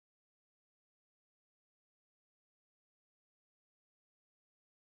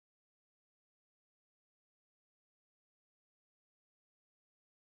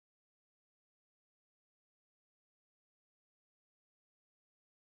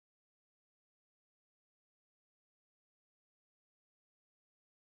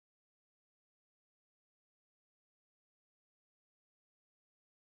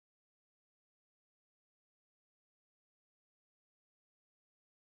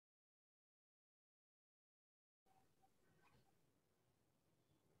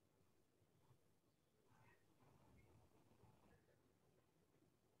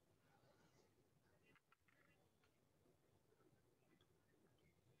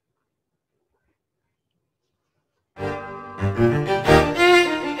What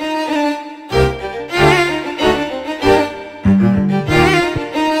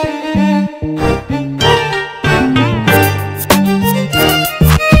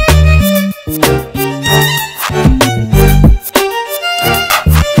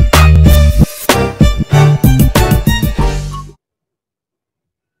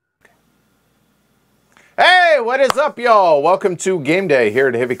is up, y'all? Welcome to Game Day here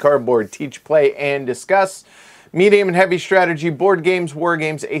at Heavy Cardboard. Teach, play, and discuss medium and heavy strategy board games, war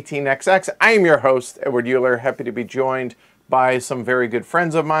games, 18xx. I am your host, Edward Euler. Happy to be joined by some very good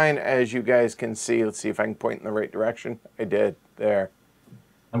friends of mine. As you guys can see, let's see if I can point in the right direction. I did. There.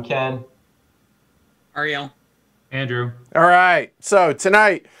 I'm Ken. Ariel. Andrew. All right. So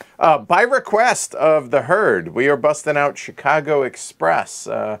tonight, by request of the herd, we are busting out Chicago Express.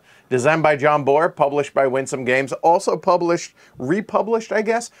 Designed by John Bohr, published by Winsome Games, also republished, I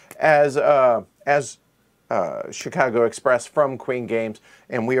guess, as Chicago Express from Queen Games,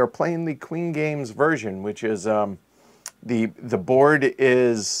 and we are playing the Queen Games version, which is the board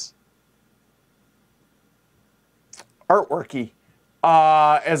is artworky,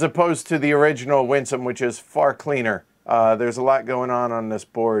 as opposed to the original Winsome, which is far cleaner. There's a lot going on this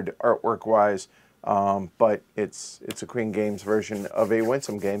board artwork-wise. But it's a Queen Games version of a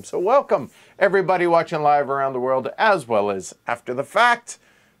Winsome game. So welcome everybody watching live around the world as well as after the fact.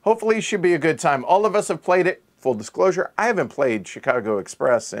 Hopefully it should be a good time. All of us have played it. Full disclosure, I haven't played Chicago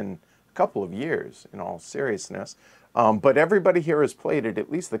Express in a couple of years, in all seriousness. But everybody here has played it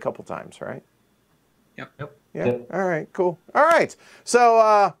at least a couple times, right? Yep. Yeah. Yep. All right, cool. All right.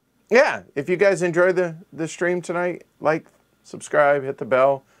 So yeah, if you guys enjoy the stream tonight, like, subscribe, hit the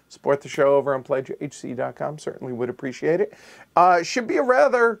bell. Support the show over on pledgehc.com. Certainly would appreciate it. Should be a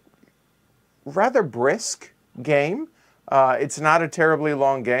rather brisk game. It's not a terribly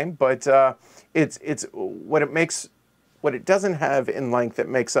long game, but it's what it doesn't have in length that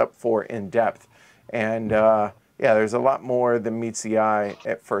makes up for in depth. And yeah, there's a lot more than meets the eye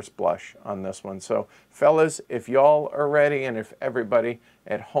at first blush on this one. So fellas, if y'all are ready and if everybody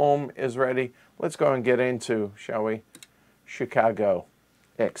at home is ready, let's go and get into, shall we, Chicago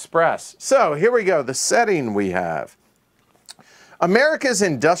Express. So here we go. The setting we have. America's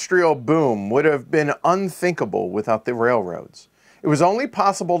industrial boom would have been unthinkable without the railroads. It was only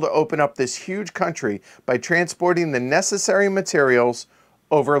possible to open up this huge country by transporting the necessary materials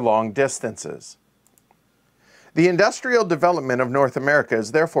over long distances. The industrial development of North America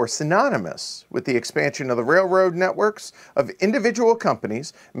is therefore synonymous with the expansion of the railroad networks of individual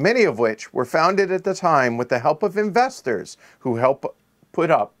companies, many of which were founded at the time with the help of investors who helped put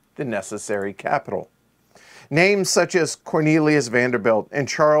up the necessary capital. Names such as Cornelius Vanderbilt and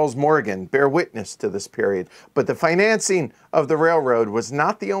Charles Morgan bear witness to this period, but the financing of the railroad was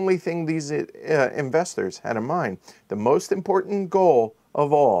not the only thing these investors had in mind. The most important goal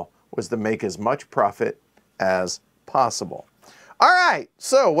of all was to make as much profit as possible. All right,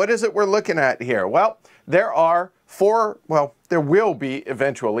 so what is it we're looking at here? Well, there will be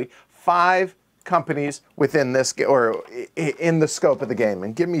eventually 5 companies within this, or in the scope of the game.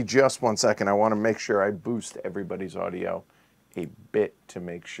 And give me just 1 second. I want to make sure I boost everybody's audio a bit to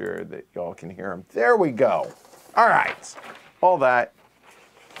make sure that y'all can hear them. There we go. All right. All that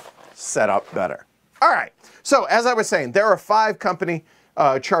set up better. All right. So as I was saying, there are 5 company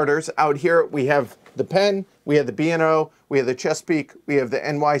charters out here. We have the Penn, we have the B&O, we have the Chesapeake, we have the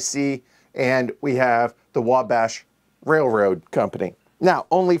NYC, and we have the Wabash Railroad Company. Now,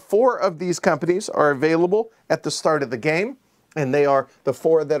 only 4 of these companies are available at the start of the game, and they are the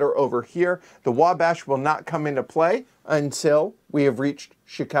 4 that are over here. The Wabash will not come into play until we have reached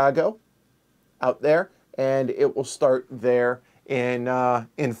Chicago out there, and it will start there in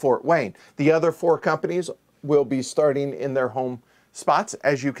Fort Wayne. The other 4 companies will be starting in their home spots,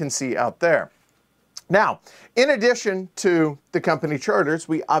 as you can see out there. Now, in addition to the company charters,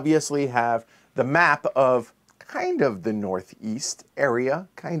 we obviously have the map of kind of the northeast area,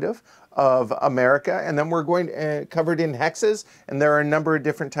 of America, and then we're going covered in hexes, and there are a number of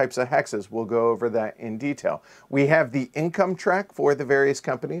different types of hexes. We'll go over that in detail. We have the income track for the various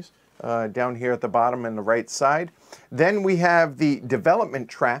companies down here at the bottom and the right side. Then we have the development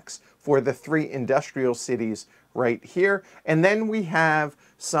tracks for the 3 industrial cities right here, and then we have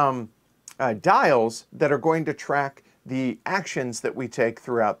some dials that are going to track the actions that we take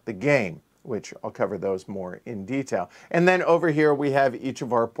throughout the game, which I'll cover those more in detail. And then over here we have each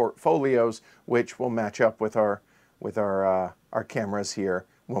of our portfolios, which will match up with our cameras here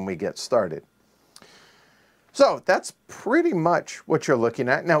when we get started. So that's pretty much what you're looking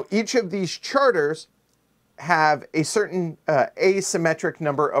at. Now, each of these charters have a certain asymmetric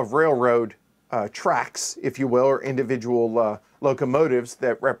number of railroad tracks, if you will, or individual locomotives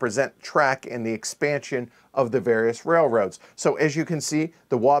that represent track and the expansion of the various railroads. So as you can see,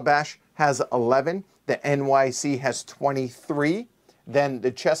 the Wabash has 11, the NYC has 23, then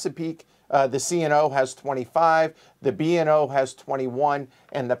the Chesapeake, the C&O has 25, the B&O has 21,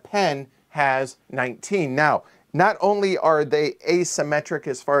 and the Penn has 19. Now, not only are they asymmetric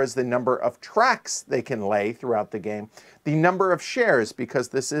as far as the number of tracks they can lay throughout the game, the number of shares, because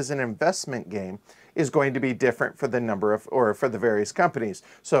this is an investment game, is going to be different for the number of, or for the various companies.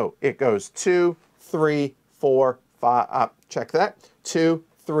 So it goes 2, 3, 4, 5, check that, 2,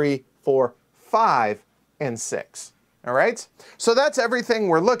 3, 4, 5, and 6. All right, so that's everything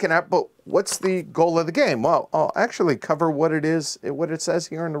we're looking at, but what's the goal of the game? Well, I'll actually cover what it is, what it says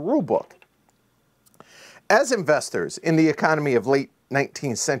here in the rule book. As investors in the economy of late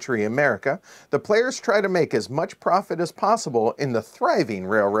 19th century America, the players try to make as much profit as possible in the thriving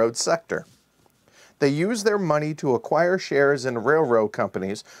railroad sector. They use their money to acquire shares in railroad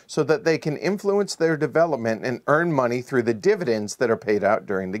companies so that they can influence their development and earn money through the dividends that are paid out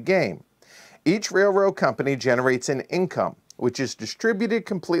during the game. Each railroad company generates an income, which is distributed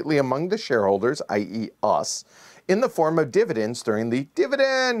completely among the shareholders, i.e. us, in the form of dividends during the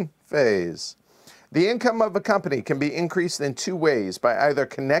dividend phase. The income of a company can be increased in two ways, by either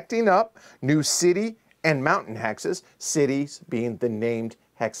connecting up new city and mountain hexes, cities being the named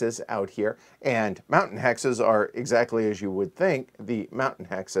hexes out here, and mountain hexes are exactly as you would think, the mountain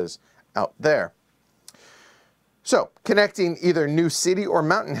hexes out there. So, connecting either new city or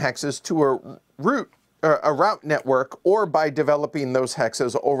mountain hexes to a route network, or by developing those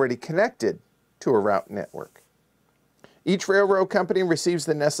hexes already connected to a route network. Each railroad company receives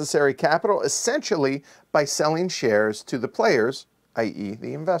the necessary capital essentially by selling shares to the players, i.e.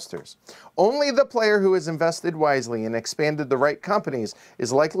 the investors. Only the player who has invested wisely and expanded the right companies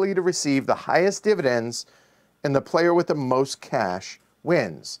is likely to receive the highest dividends, and the player with the most cash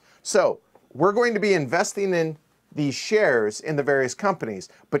wins. So we're going to be investing in these shares in the various companies,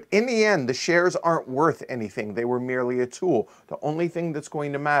 but in the end, the shares aren't worth anything. They were merely a tool. The only thing that's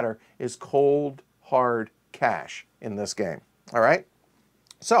going to matter is cold, hard cash in this game. All right?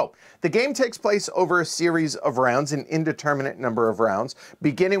 So, the game takes place over a series of rounds, an indeterminate number of rounds,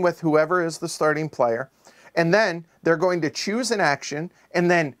 beginning with whoever is the starting player, and then they're going to choose an action,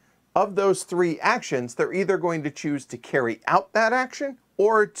 and then of those 3 actions, they're either going to choose to carry out that action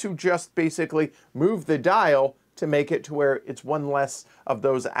or to just basically move the dial to make it to where it's one less of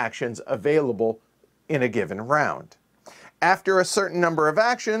those actions available in a given round. After a certain number of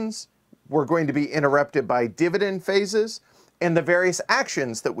actions, we're going to be interrupted by dividend phases, and the various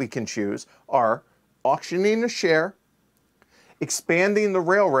actions that we can choose are auctioning a share, expanding the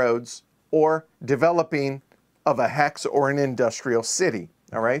railroads, or developing of a hex or an industrial city.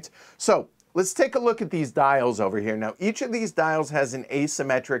 All right? So let's take a look at these dials over here. Now, each of these dials has an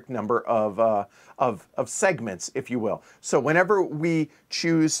asymmetric number of segments, if you will. So whenever we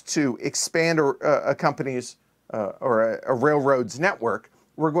choose to expand a company's or a railroad's network,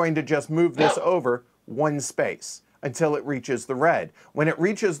 we're going to just move this over one space until it reaches the red. When it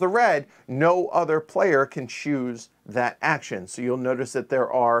reaches the red, no other player can choose that action. So you'll notice that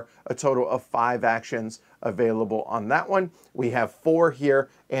there are a total of 5 actions available on that one. We have 4 here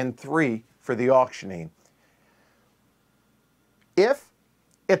and 3 for the auctioning. If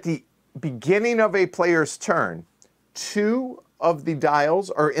at the beginning of a player's turn, 2 of the dials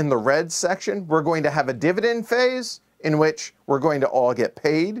are in the red section, we're going to have a dividend phase in which we're going to all get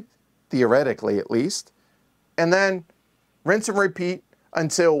paid, theoretically at least, and then rinse and repeat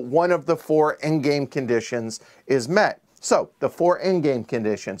until one of the 4 endgame conditions is met. So the 4 endgame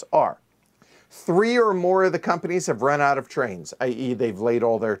conditions are 3 or more of the companies have run out of trains, i.e. they've laid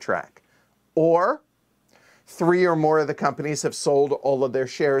all their track, or 3 or more of the companies have sold all of their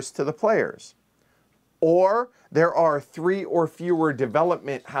shares to the players, or there are 3 or fewer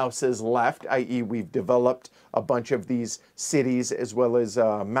development houses left, i.e. we've developed a bunch of these cities as well as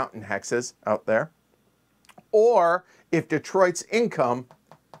mountain hexes out there, or if Detroit's income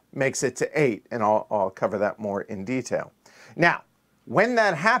makes it to 8, and I'll cover that more in detail. Now, when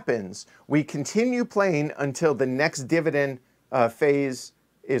that happens, we continue playing until the next dividend phase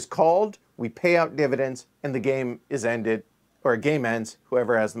is called, we pay out dividends, and the game is ended, or a game ends,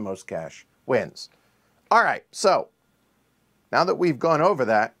 whoever has the most cash wins. All right, so now that we've gone over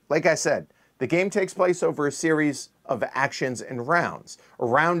that, like I said, the game takes place over a series of actions and rounds. A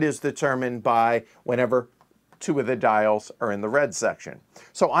round is determined by whenever 2 of the dials are in the red section.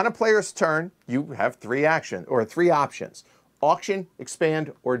 So on a player's turn, you have 3 options: auction,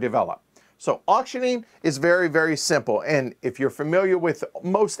 expand, or develop. So auctioning is very, very simple. And if you're familiar with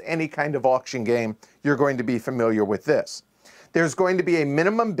most any kind of auction game, you're going to be familiar with this. There's going to be a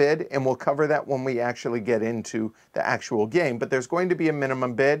minimum bid, and we'll cover that when we actually get into the actual game, but there's going to be a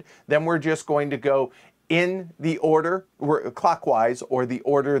minimum bid. Then we're just going to go in the order, clockwise, or the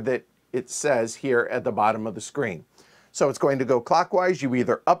order that it says here at the bottom of the screen. So it's going to go clockwise. You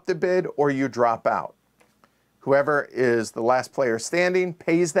either up the bid or you drop out. Whoever is the last player standing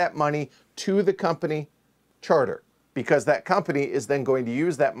pays that money to the company charter, because that company is then going to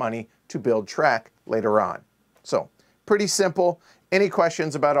use that money to build track later on. So pretty simple. Any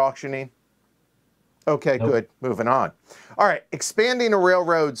questions about auctioning? Okay, nope. Good. Moving on. All right, expanding a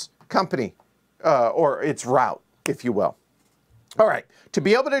railroad's company or its route, if you will. All right, to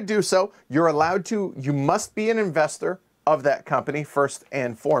be able to do so, you must be an investor of that company first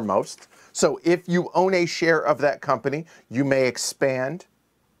and foremost. So if you own a share of that company, you may expand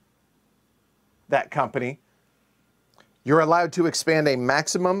that company. You're allowed to expand a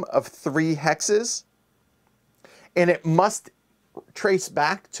maximum of 3 hexes, and it must trace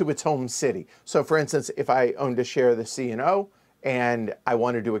back to its home city. So for instance, if I owned a share of the C&O and I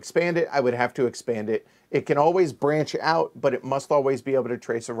wanted to expand it, I would have to expand it. It can always branch out, but it must always be able to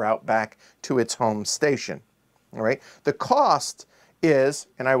trace a route back to its home station. All right. The cost is,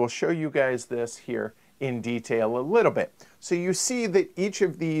 and I will show you guys this here in detail a little bit. So you see that each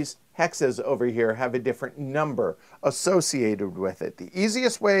of these hexes over here have a different number associated with it. The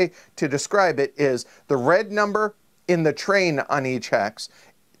easiest way to describe it is the red number in the train on each hex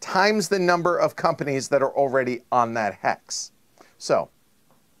times the number of companies that are already on that hex. So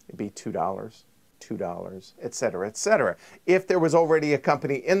it'd be $2, $2, et cetera, et cetera. If there was already a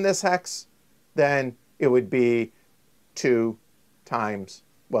company in this hex, then it would be 2 times,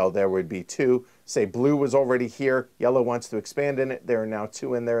 well, there would be 2. Say blue was already here, yellow wants to expand in it. There are now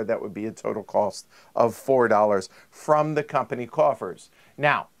 2 in there. That would be a total cost of $4 from the company coffers.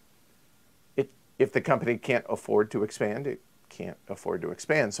 Now, if the company can't afford to expand, it can't afford to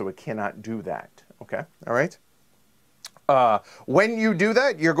expand, so it cannot do that. Okay, all right? When you do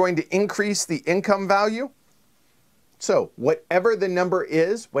that, you're going to increase the income value. So whatever the number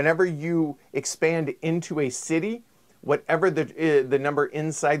is, whenever you expand into a city, whatever the number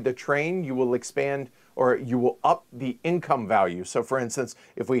inside the train, you will expand or you will up the income value. So for instance,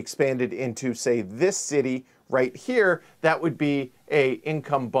 if we expanded into, say, this city right here, that would be a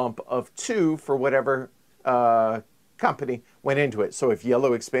income bump of 2 for whatever company went into it. So if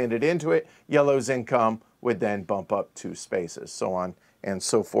yellow expanded into it, yellow's income would then bump up 2 spaces, so on and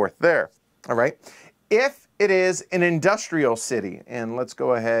so forth there. All right. If it is an industrial city, and let's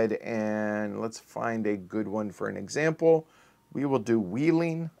go ahead and let's find a good one for an example. We will do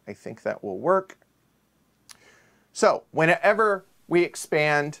Wheeling. I think that will work. So whenever we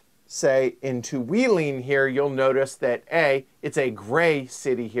expand, say, into Wheeling here, you'll notice that A, it's a gray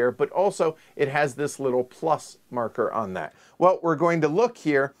city here, but also it has this little plus marker on that. Well, we're going to look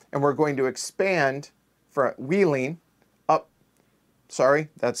here and we're going to expand for Wheeling up. Sorry,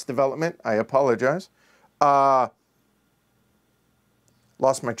 that's development. I apologize. Lost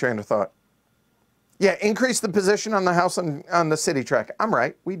my train of thought. Yeah, increase the position on the house on the city track. I'm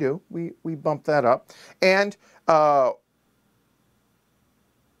right, we do. We bump that up. And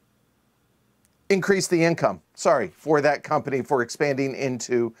increase the income, sorry, for that company for expanding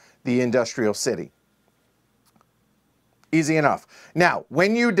into the industrial city. Easy enough. Now,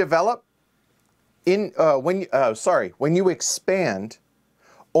 when you develop, when you expand,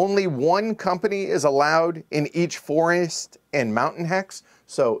 only 1 company is allowed in each forest and mountain hex.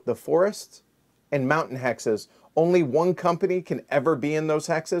 So the forests and mountain hexes, only 1 company can ever be in those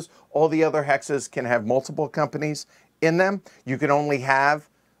hexes. All the other hexes can have multiple companies in them. You can only have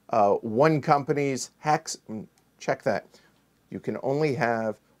 1 company's hex. Check that. You can only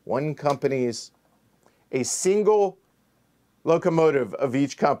have 1 company's, a single locomotive of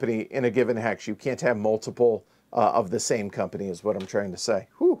each company in a given hex. You can't have multiple of the same company is what I'm trying to say.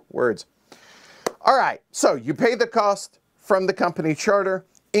 Whew, words. All right, so you pay the cost from the company charter,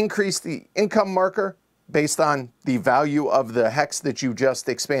 increase the income marker based on the value of the hex that you just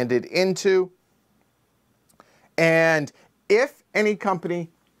expanded into. And if any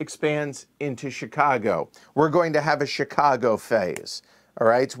company expands into Chicago, we're going to have a Chicago phase, all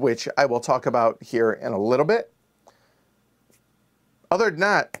right, which I will talk about here in a little bit. Other than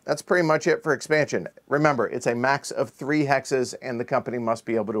that, that's pretty much it for expansion. Remember, it's a max of 3 hexes, and the company must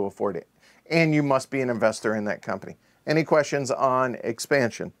be able to afford it. And you must be an investor in that company. Any questions on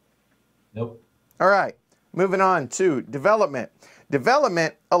expansion? Nope. All right, moving on to development.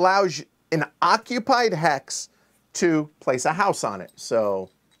 Development allows an occupied hex to place a house on it. So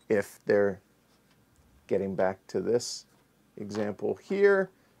if they're getting back to this example here,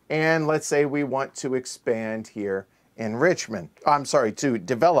 and let's say we want to expand here in Richmond. I'm sorry, to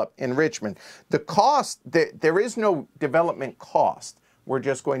develop in Richmond. The cost, there is no development cost. We're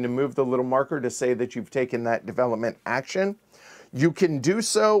just going to move the little marker to say that you've taken that development action. You can do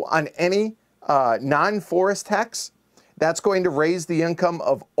so on any non-forest hex. That's going to raise the income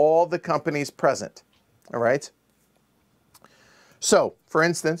of all the companies present, all right? So, for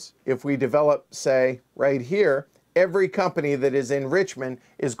instance, if we develop, say, right here, every company that is in Richmond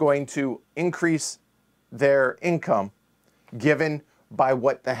is going to increase their income given by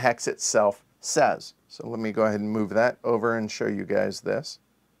what the hex itself says. So let me go ahead and move that over and show you guys this.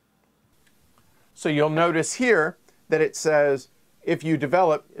 So you'll notice here that it says if you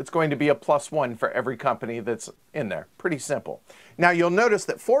develop, it's going to be a +1 for every company that's in there. Pretty simple. Now you'll notice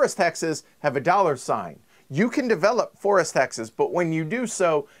that forest hexes have a $sign. You can develop forest hexes, but when you do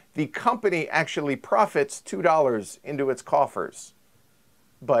so, the company actually profits $2 into its coffers.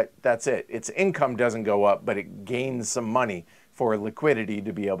 But that's it. Its income doesn't go up, but it gains some money for liquidity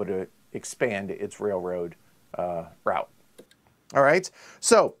to be able to expand its railroad route. All right.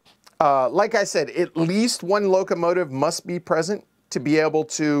 So, like I said, at least one locomotive must be present to be able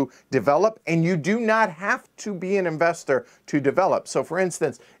to develop, and you do not have to be an investor to develop. So, for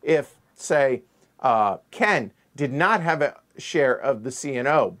instance, if, say, Ken did not have a share of the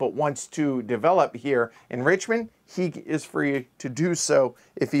C&O, but wants to develop here in Richmond, he is free to do so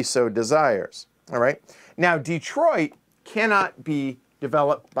if he so desires. All right. Now, Detroit cannot be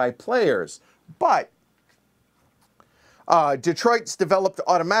developed by players, but Detroit's developed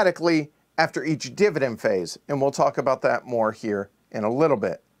automatically after each dividend phase, and we'll talk about that more here in a little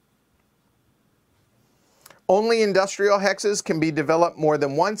bit. Only industrial hexes can be developed more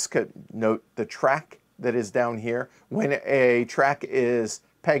than once. Note the track that is down here. When a track is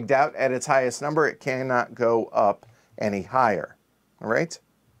pegged out at its highest number, it cannot go up any higher. All right?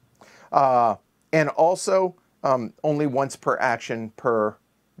 And also, only once per action per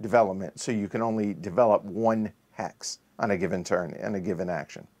development. So you can only develop one hex on a given turn and a given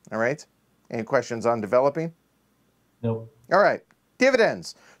action. All right? Any questions on developing? Nope. All right.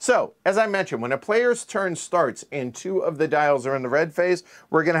 Dividends. So, as I mentioned, when a player's turn starts and 2 of the dials are in the red phase,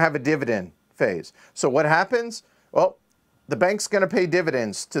 we're going to have a dividend phase. So what happens? Well, the bank's going to pay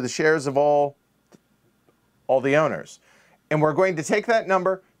dividends to the shares of all the owners. And we're going to take that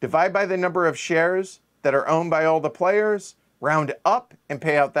number, divide by the number of shares that are owned by all the players, round up, and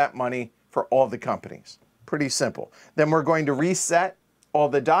pay out that money for all the companies. Pretty simple. Then we're going to reset all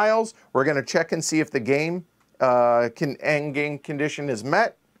the dials. We're going to check and see if the game end game condition is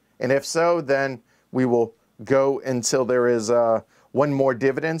met. And if so, then we will go until there is one more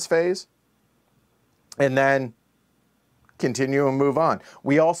dividends phase, and then continue and move on.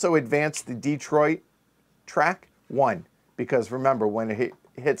 We also advance the Detroit track 1, because remember, when it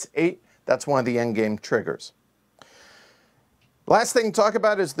hits 8, that's one of the end game triggers. Last thing to talk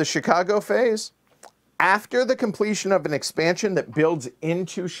about is the Chicago phase. After the completion of an expansion that builds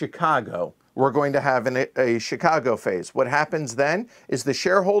into Chicago, we're going to have a Chicago phase. What happens then is the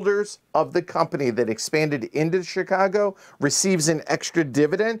shareholders of the company that expanded into Chicago receives an extra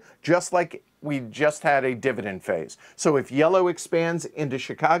dividend, just like we just had a dividend phase. So if yellow expands into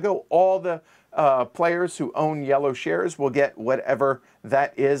Chicago, all the players who own yellow shares will get whatever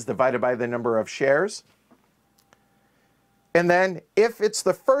that is divided by the number of shares. And then if it's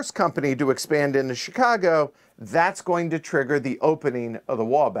the first company to expand into Chicago, that's going to trigger the opening of the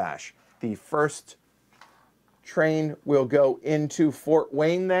Wabash. The first train will go into Fort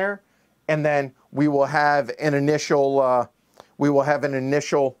Wayne there, and then we will have an initial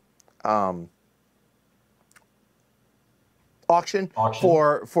auction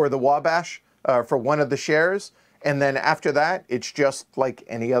for the Wabash for one of the shares, and then after that, it's just like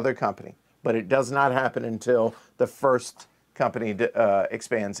any other company. But it does not happen until the first company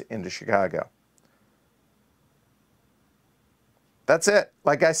expands into Chicago. That's it.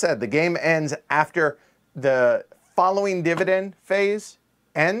 Like I said, the game ends after the following dividend phase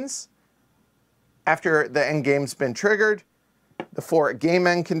ends. After the end game's been triggered, the 4 game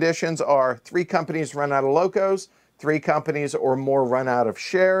end conditions are 3 companies run out of locos, 3 companies or more run out of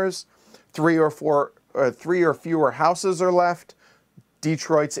shares, 3 or fewer houses are left.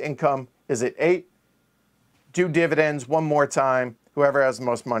 Detroit's income is at 8. Do dividends one more time. Whoever has the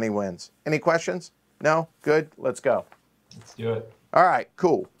most money wins. Any questions? No? Good. Let's go. Let's do it. All right,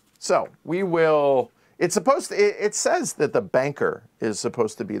 cool. So we will, it says that the banker is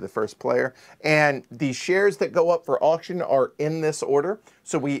supposed to be the first player, and the shares that go up for auction are in this order.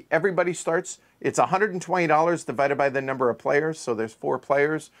 So everybody starts it's $120 divided by the number of players. So there's 4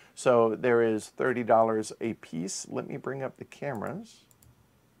 players. So there is $30 a piece. Let me bring up the cameras.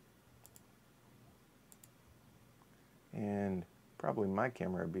 And probably my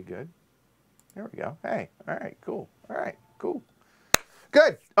camera would be good. There we go. Hey, all right, cool. All right, cool.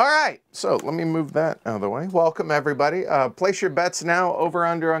 Good. All right. So let me move that out of the way. Welcome, everybody. Place your bets now over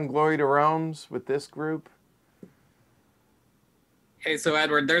under on Glory to Rome's with this group. Hey, so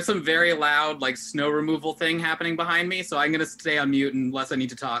Edward, there's some very loud like snow removal thing happening behind me, so I'm gonna stay on mute unless I need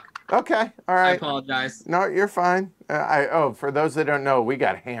to talk. Okay. All I right. apologize. No, you're fine. For those that don't know, we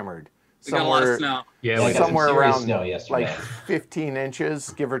got hammered. We got a lot of snow. Yeah, we got somewhere some serious around snow yesterday. like 15 inches,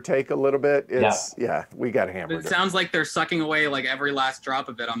 give or take a little bit. It's yeah, we got hammered. It sounds like they're sucking away like every last drop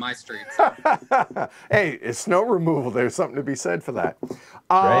of it on my streets. Hey, it's snow removal. There's something to be said for that.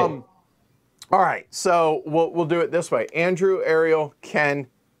 Right. All right, so we'll do it this way. Andrew, Ariel, Ken,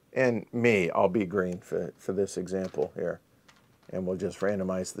 and me. I'll be green for this example here, and we'll just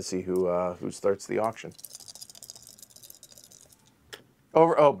randomize to see who starts the auction.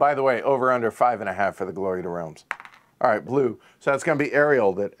 Oh, by the way, over under 5.5 for the Glory to Realms. All right, blue. So that's going to be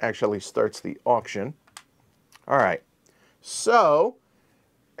Ariel that actually starts the auction. All right. So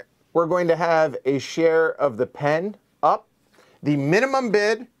we're going to have a share of the pen up. The minimum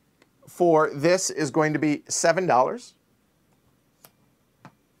bid for this is going to be $7.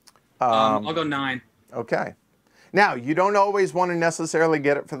 I'll go 9. Okay. Now, you don't always want to necessarily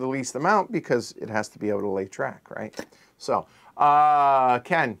get it for the least amount because it has to be able to lay track, right? So,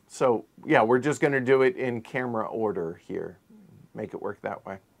 Ken, so yeah, we're just going to do it in camera order here. Make it work that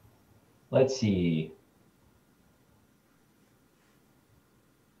way. Let's see.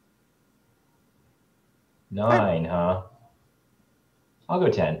 9, huh? I'll go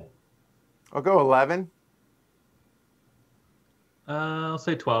 10. I'll go 11. I'll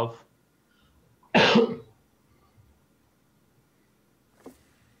say 12.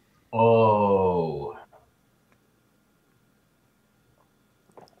 Oh.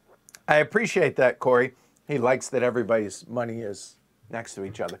 I appreciate that, Corey. He likes that everybody's money is next to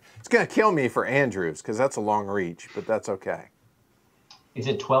each other. It's going to kill me for Andrews because that's a long reach, but that's okay. Is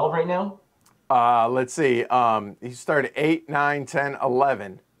it 12 right now? Let's see. He started 8, 9, 10,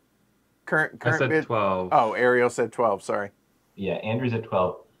 11. Current I said bid. 12. Oh, Ariel said 12. Sorry. Yeah, Andrew's at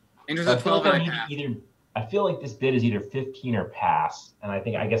 12. Andrew's I at feel 12 like and I a half. need to I feel like this bid is either 15 or pass, and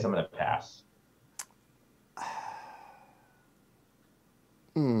I guess I'm going to pass.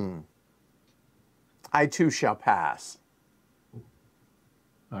 I too shall pass.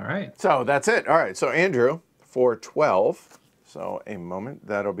 All right. So that's it. All right. So Andrew for 12. So a moment.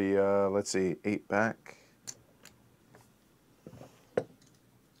 That'll be, let's see, 8 back.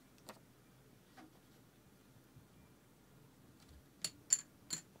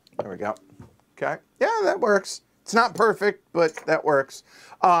 There we go. Okay. Yeah, that works. It's not perfect, but that works.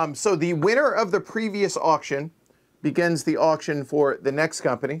 So the winner of the previous auction begins the auction for the next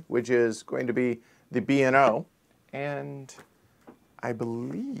company, which is going to be the B&O. And I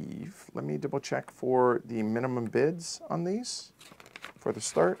believe, let me double check for the minimum bids on these for the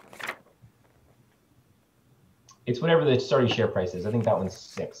start. It's whatever the starting share price is. I think that one's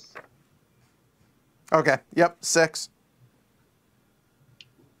 6. Okay. Yep. 6.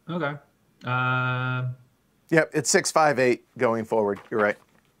 Okay. Yep. It's 658 going forward. You're right.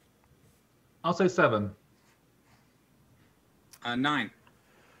 I'll say 7. 9.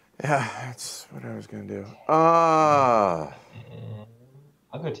 Yeah, that's what I was going to do. I'll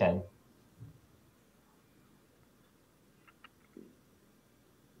go 10.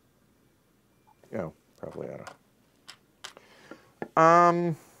 Yeah, probably ought to.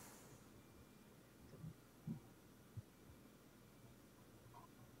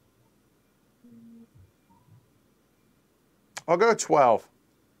 I'll go 12.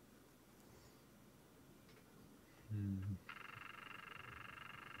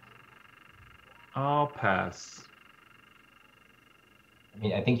 I'll pass. I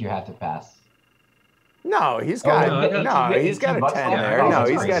mean, I think you have to pass. No, he's got he's got a 10 there. No,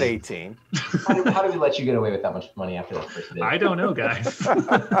 he's got 18. How do we let you get away with that much money after that first bid? I don't know, guys.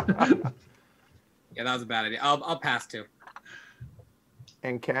 Yeah, that was a bad idea. I'll pass too.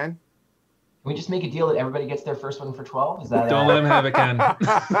 And Ken? Can we just make a deal that everybody gets their first one for 12? Is that Don't let him have it, Ken.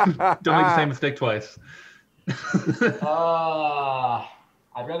 Don't make the same mistake twice.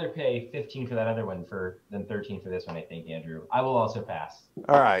 I'd rather pay 15 for that other one than 13 for this one, I think, Andrew. I will also pass.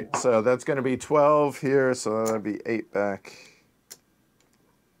 All right, so that's going to be 12 here, so that'll be 8 back.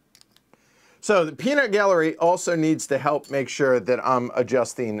 So the peanut gallery also needs to help make sure that I'm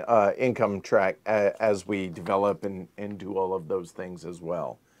adjusting income track as we develop and do all of those things as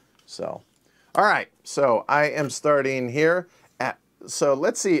well. So All right, so I am starting here at, so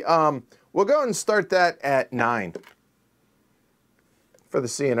let's see, we'll go and start that at 9 for the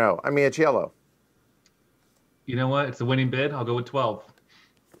C&O. I mean, it's yellow. You know what? It's a winning bid. I'll go with 12.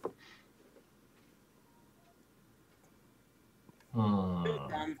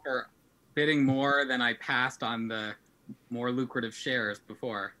 Dumb for bidding more than I passed on the more lucrative shares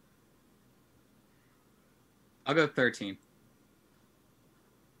before. I'll go 13.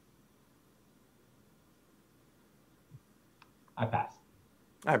 I pass.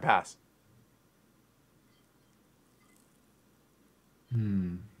 I pass. I'll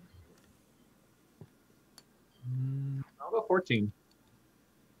go 14.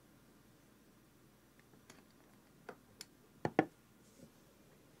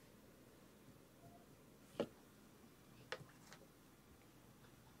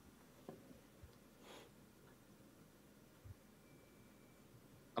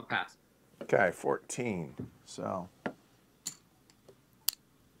 I'll pass. Okay, 14. So.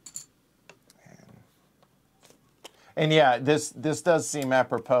 And yeah, this does seem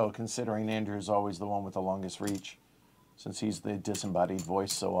apropos considering Andrew is always the one with the longest reach, since he's the disembodied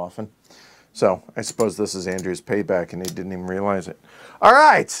voice so often. So I suppose this is Andrew's payback and he didn't even realize it. All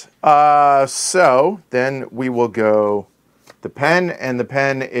right, so then we will go the pen, and the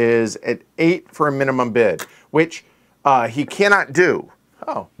pen is at 8 for a minimum bid, which he cannot do.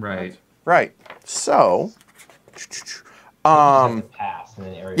 Oh, Right. right. So, Pass and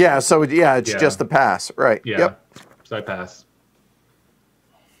then area. yeah, so yeah, it's Yeah. just the pass, right? Yeah. Yep. So I pass.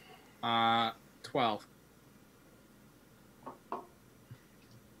 12.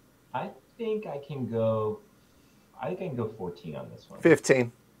 I think I can go 14 on this one.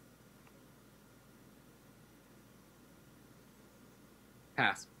 15.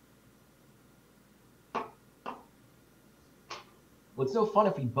 Pass. Well, it's no fun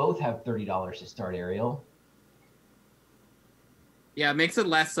if we both have $30 to start, Ariel. Yeah, it makes it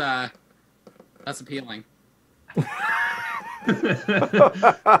less appealing.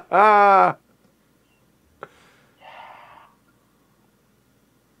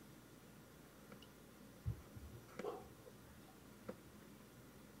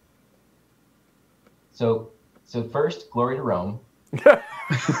 So first, glory to Rome.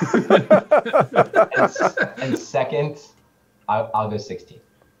 and second, I'll go 16.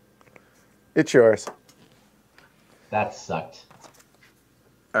 It's yours. That sucked.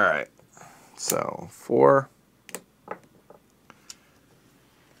 All right. So 4.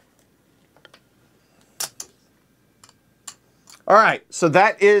 All right. So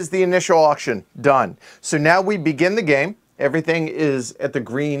that is the initial auction done. So now we begin the game. Everything is at the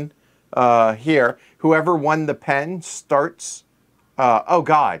green here. Whoever won the pen starts. Oh,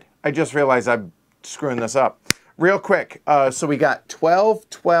 God. I just realized I'm screwing this up. Real quick. So we got 12,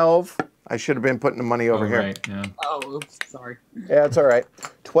 12. I should have been putting the money over here. Right, yeah. Oh, oops, sorry. Yeah, it's all right.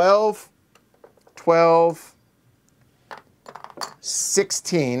 12, 12,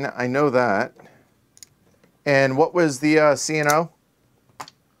 16. I know that. And what was the C&O?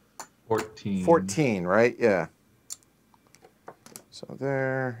 14. 14, right? Yeah. So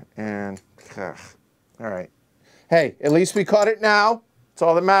there and... ugh. All right. Hey, at least we caught it now. That's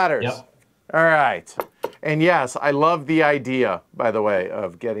all that matters. Yep. All right. And yes, I love the idea, by the way,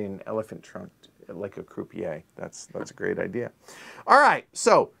 of getting elephant trunk like a croupier. That's a great idea. All right.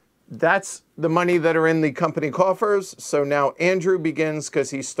 So that's the money that are in the company coffers. So now Andrew begins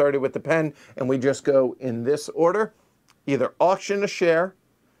because he started with the pen, and we just go in this order. Either auction a share,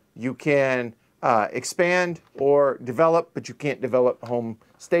 you can expand or develop, but you can't develop home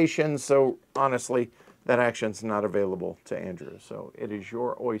stations. So honestly, that action's not available to Andrew. So it is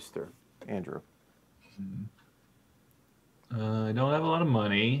your oyster, Andrew. I don't have a lot of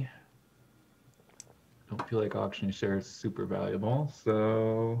money. Don't feel like auction shares is super valuable.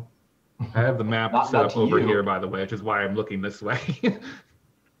 So I have the map Not set up to over you. here, by the way, which is why I'm looking this way.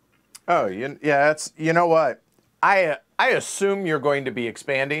 Oh, yeah, that's, you know what? I assume you're going to be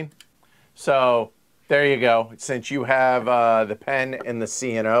expanding. So there you go. Since you have the pen and the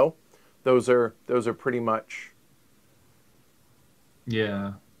C&O, those are pretty much.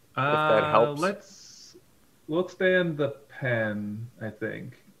 Yeah. that helps. We'll expand the pen, I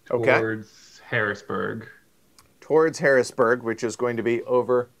think, Okay. towards Harrisburg. Towards Harrisburg, which is going to be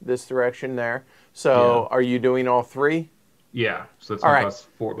over this direction there. So Yeah. are you doing all 3? Yeah. So it's All going right. to cost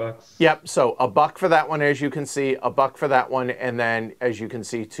 $4. Yep. So $1 for that one, as you can see, $1 for that one, and then as you can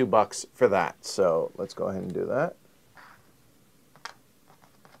see, $2 for that. So let's go ahead and do that.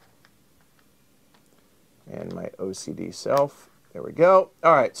 And my OCD self. There we go.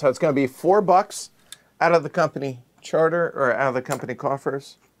 All right. So it's going to be $4 out of the company charter or out of the company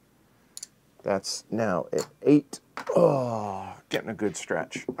coffers. That's now at 8. Oh, getting a good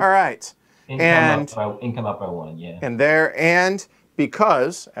stretch. All right. Income up by 1, yeah. And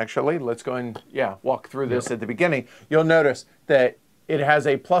because, actually, let's go and, walk through this at the beginning. You'll notice that it has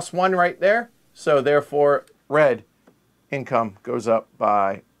a +1 right there. So therefore, red income goes up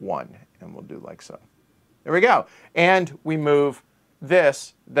by 1. And we'll do like so. There we go. And we move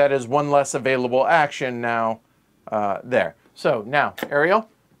this, that is one less available action now there. So now, Ariel,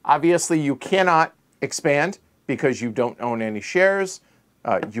 obviously you cannot expand because you don't own any shares.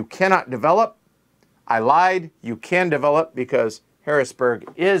 You cannot develop. I lied. You can develop because Harrisburg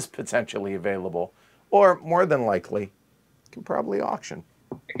is potentially available, or more than likely, can probably auction.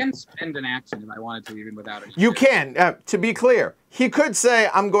 I can spend an action if I wanted to, even without it. You can. To be clear, he could say,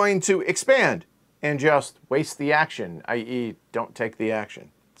 I'm going to expand and just waste the action, i.e. don't take the action.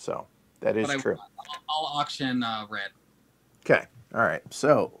 So that is true. I'll auction red. Okay. All right.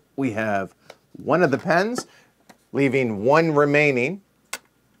 So we have one of the pens, leaving one remaining.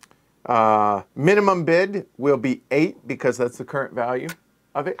 Minimum bid will be 8 because that's the current value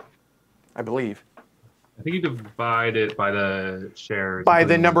of it, I believe. I think you divide it by the shares. By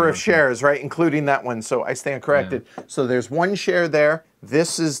the number of shares, right, including that one. So I stand corrected. Yeah. So there's 1 share there.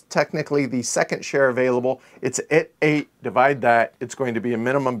 This is technically the second share available. It's at 8. Divide that. It's going to be a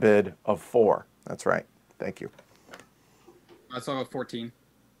minimum bid of 4. That's right. Thank you. That's about 14.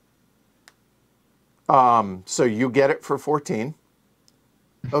 So you get it for 14.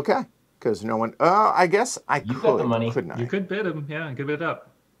 Okay. Because no one. I guess I could. You got the money. Couldn't I? You could bid them. Yeah, could bid it up.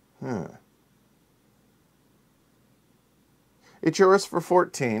 It's yours for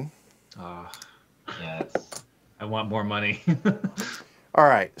 14. Yes. I want more money. All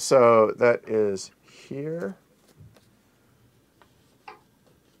right, so that is here.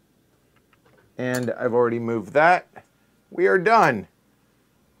 And I've already moved that. We are done.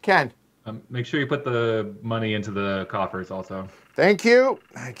 Ken. Make sure you put the money into the coffers also. Thank you.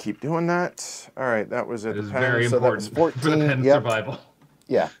 I keep doing that. All right, that was it. It is very important that was 14. for the pen survival.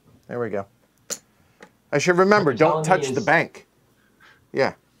 Yeah, there we go. I should remember, don't touch the bank.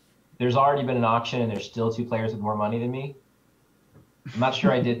 Yeah. There's already been an auction, and there's still 2 players with more money than me. I'm not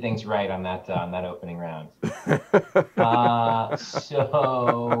sure I did things right on that opening round.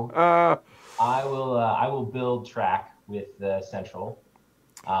 So I will build track with the central.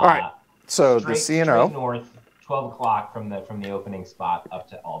 All right. So the CNO. Straight north, 12 o'clock from the opening spot up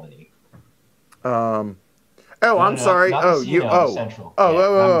to Albany. I'm sorry. Central.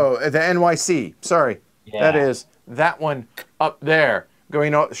 The NYC. Sorry. Yeah. That is that one up there,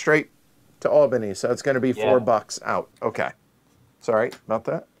 going out straight to Albany. So it's going to be $4 out. Okay. Sorry about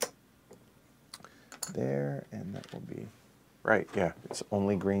that. There, and that will be right. Yeah, it's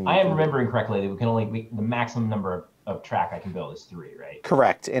only green. I am remembering correctly that we can the maximum number of track I can build is 3, right?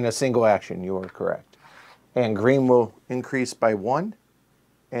 Correct. In a single action, you are correct. And green will increase by 1,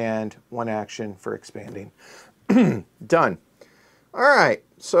 and 1 action for expanding. Done. All right.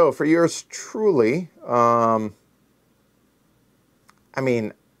 So for yours truly, I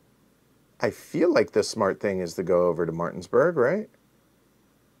mean, I feel like the smart thing is to go over to Martinsburg, right?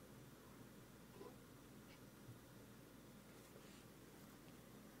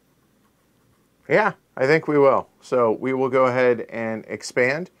 Yeah, I think we will. So we will go ahead and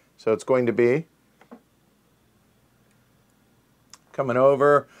expand. So it's going to be coming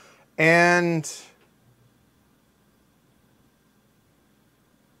over, and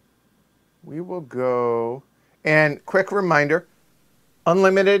we will go, and quick reminder,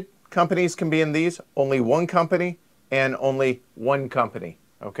 unlimited companies can be in these, only 1 company and only 1 company,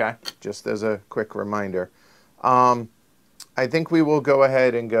 okay? Just as a quick reminder. I think we will go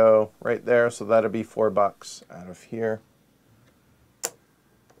ahead and go right there, so that'll be $4 out of here.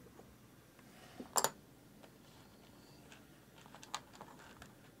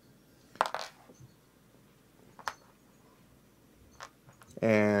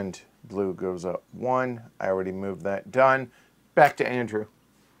 And blue goes up 1. I already moved that. Done. Back to Andrew.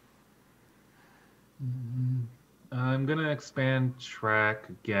 I'm going to expand track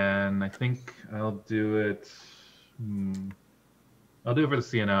again. I think I'll do it. I'll do it for the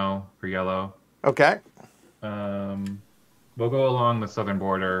CNO for yellow. Okay. We'll go along the southern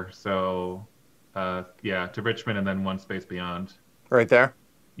border. So, yeah, to Richmond and then 1 space beyond. Right there?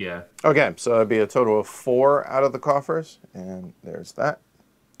 Yeah. Okay, so that'd be a total of 4 out of the coffers. And there's that.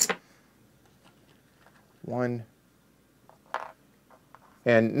 1.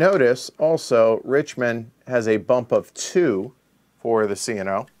 And notice also Richmond has a bump of 2 for the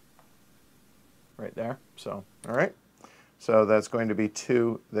CNO. Right there. So, all right. So that's going to be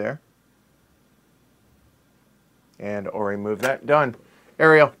 2 there. And I'll remove that. Done.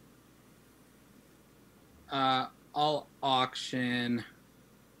 Ariel. I'll auction.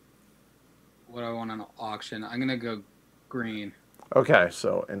 What do I want on auction? I'm gonna go green. Okay,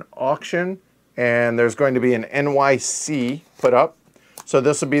 so an auction, and there's going to be an NYC put up. So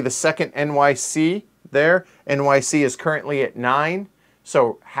this will be the second NYC there. NYC is currently at 9,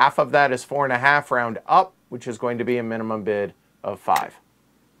 so half of that is 4.5 round up, which is going to be a minimum bid of 5.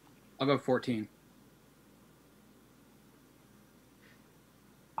 I'll go 14.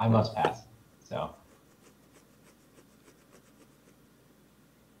 I must pass. So.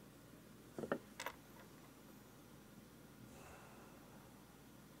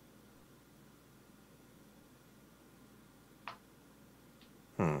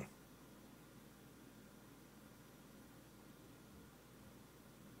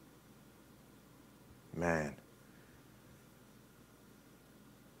 Man.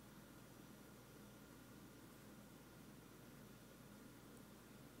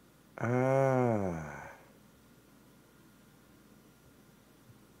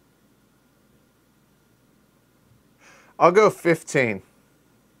 I'll go 15.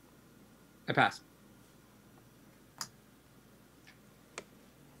 I pass.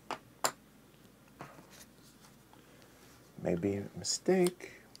 Maybe a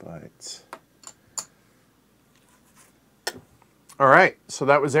mistake, but... All right, so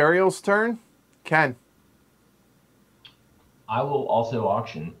that was Ariel's turn. Ken. I will also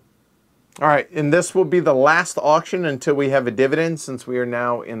auction. All right, and this will be the last auction until we have a dividend, since we are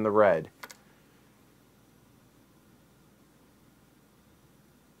now in the red.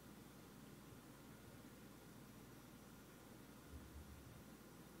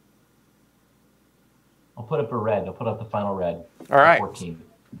 I'll put up a red. I'll put up the final red. All right. 14.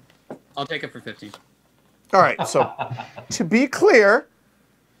 I'll take it for 15. All right, so to be clear,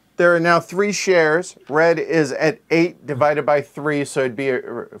 there are now 3 shares. Red is at 8 divided by 3, so it'd be a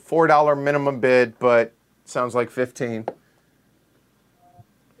 $4 minimum bid, but sounds like 15.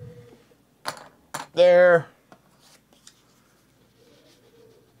 There.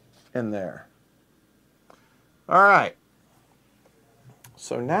 And there. All right.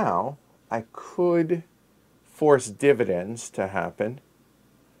 So now I could force dividends to happen,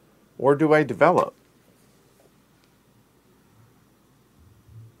 or do I develop?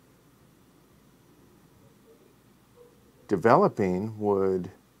 Developing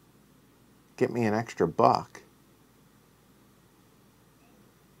would get me an extra buck.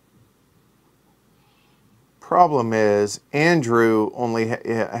 Problem is, Andrew only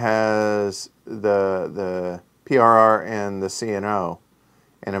has the PRR and the CNO.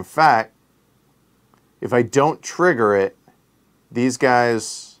 And in fact, if I don't trigger it, these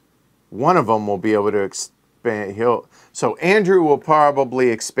guys, one of them will be able to expand. So Andrew will probably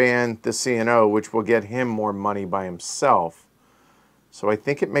expand the CNO, which will get him more money by himself. So I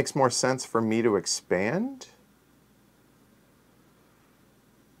think it makes more sense for me to expand.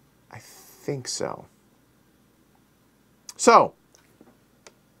 I think so. So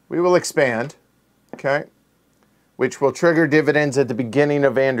we will expand, okay, which will trigger dividends at the beginning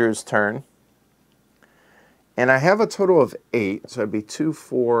of Andrew's turn. And I have a total of 8, so it'd be 2,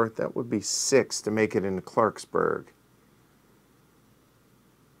 4, that would be 6 to make it into Clarksburg.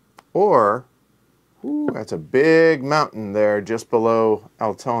 Or, ooh, that's a big mountain there just below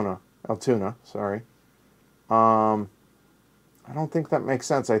Altoona, sorry. I don't think that makes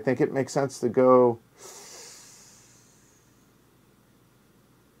sense. I think it makes sense to go...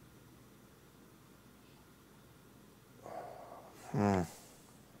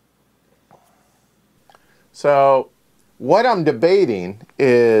 So what I'm debating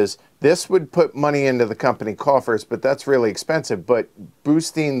is this would put money into the company coffers, but that's really expensive. But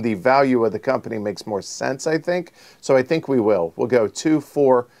boosting the value of the company makes more sense, I think. So I think we will. We'll go 2,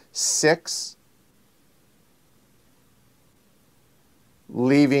 4, 6,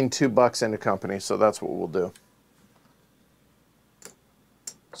 leaving $2 in the company. So that's what we'll do.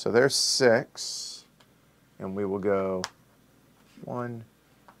 So there's 6, and we will go 1,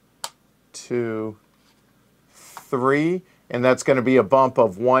 2, 3, and that's going to be a bump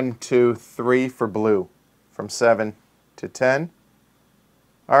of 1, 2, 3 for blue, from 7 to 10.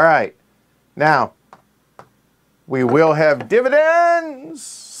 All right, now we will have dividends.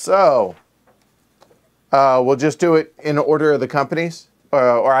 So we'll just do it in order of the companies,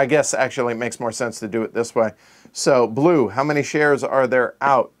 or I guess actually it makes more sense to do it this way. So blue, how many shares are there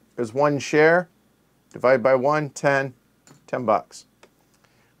out? There's 1 share. Divide by 1, 10, $10.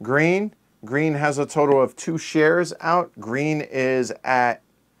 Green has a total of 2 shares out. Green is at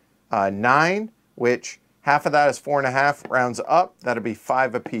 9, which half of that is 4.5, rounds up. That'll be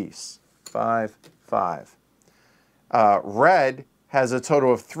 5 apiece. 5, 5. Red has a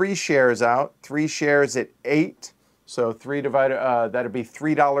total of 3 shares out. 3 shares at 8. So 3 divided, that'd be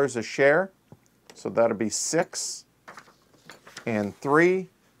 $3 a share. So that'll be 6 and 3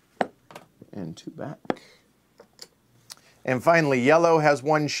 and 2 back. And finally, yellow has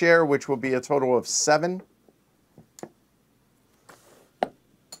 1 share, which will be a total of 7.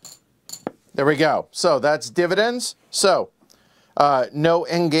 There we go. So that's dividends. So no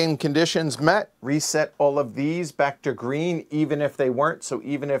endgame conditions met. Reset all of these back to green, even if they weren't. So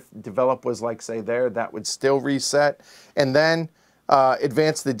even if develop was like, say, there, that would still reset. And then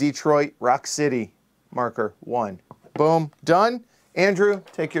advance the Detroit Rock City marker 1. Boom, done. Andrew,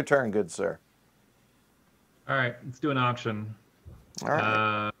 take your turn, good sir. All right, let's do an auction. All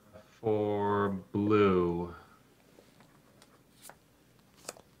right. For blue.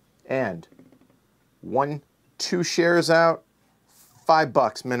 And 2 shares out,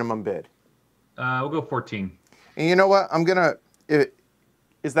 $5 minimum bid. We'll go 14. And you know what? I'm gonna.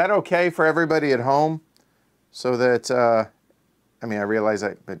 Is that okay for everybody at home? So that I mean, I realize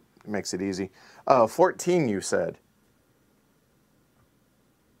that, but it makes it easy. 14, you said.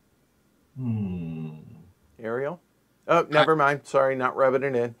 Ariel? Oh, never mind. Sorry, not rubbing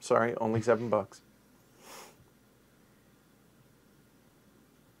it in. Sorry, only $7.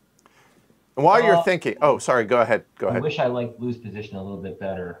 And while you're thinking, oh, sorry, go ahead. Go ahead. I wish I liked blue's position a little bit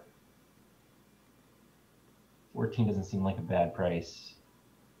better. 14 doesn't seem like a bad price.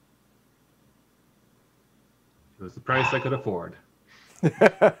 It was the price I could afford.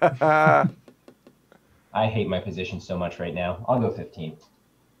 I hate my position so much right now. I'll go 15.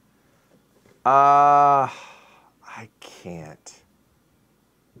 I can't.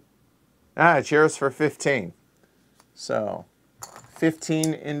 It's yours for 15. So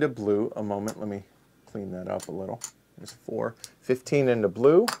 15 into blue. A moment, let me clean that up a little. There's 4. 15 into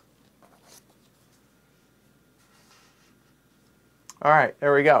blue. All right,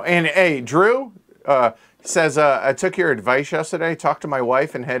 there we go. And hey, Drew says, I took your advice yesterday, talked to my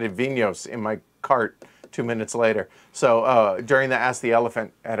wife, and had Vinos in my cart 2 minutes later. So during the Ask the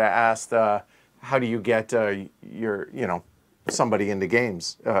Elephant, I asked, how do you get somebody into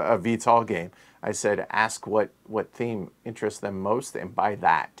games, a VTOL game? I said, ask what theme interests them most and buy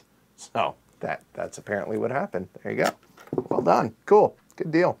that. So that's apparently what happened. There you go. Well done. Cool.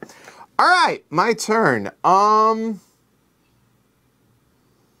 Good deal. All right, my turn.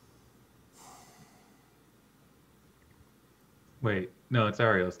 Wait, no, it's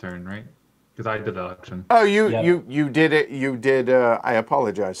Ariel's turn, right? Because I did the auction. Oh, you did it. You did. I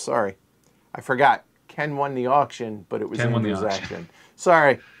apologize. Sorry, I forgot. Ken won the auction, but it was Andrew's action.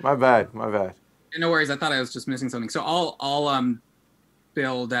 Sorry, my bad. My bad. No worries. I thought I was just missing something. So I'll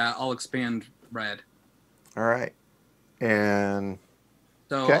build. I'll expand red. All right, and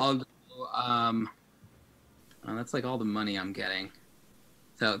so okay. I'll go. Well, that's like all the money I'm getting.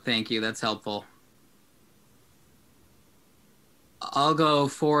 So thank you. That's helpful. I'll go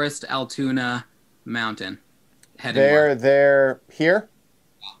Forest, Altoona, Mountain. They're here?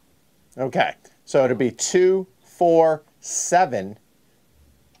 Okay. So it'll be 2, 4, 7.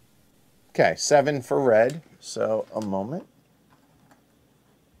 Okay, 7 for red. So a moment.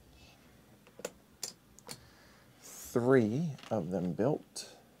 3 of them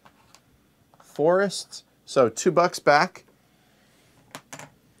built. Forest. So $2 back.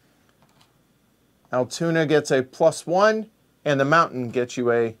 Altoona gets a +1. And the mountain gets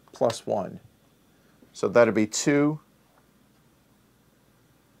you a +1. So that'll be 2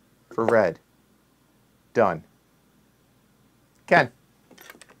 for red. Done. Ken.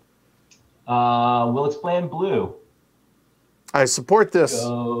 We'll expand blue. I support this.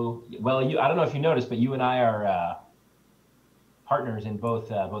 So, well, I don't know if you noticed, but you and I are partners in both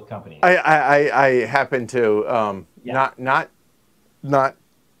companies. I happen to not.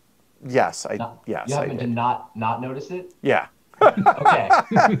 Yes, yes. You happen to not notice it? Yeah. Okay.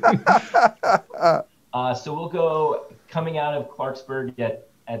 So we'll go coming out of Clarksburg at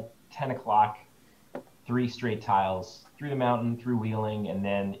 10 o'clock, 3 straight tiles through the mountain, through Wheeling, and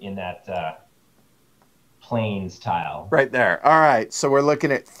then in that plains tile. Right there. All right. So we're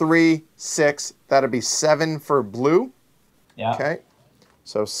looking at 3, 6. That'll be 7 for blue. Yeah. Okay.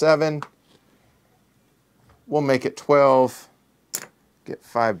 So 7. We'll make it 12. Get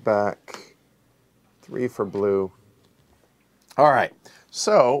 5 back. 3 for blue. All right.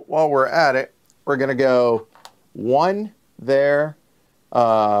 So while we're at it, we're going to go 1 there,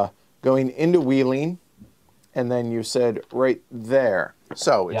 going into Wheeling, and then you said right there.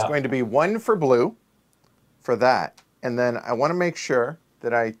 So it's going to be 1 for blue for that. And then I want to make sure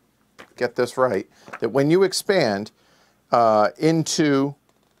that I get this right, that when you expand into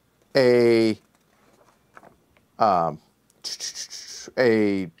a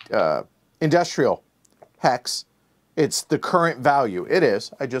industrial hex. It's the current value. It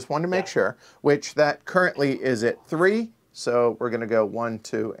is. I just wanted to make sure, which that currently is at 3. So we're going to go 1,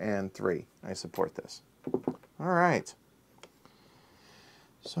 2, and 3. I support this. All right.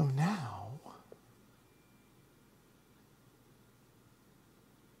 So now,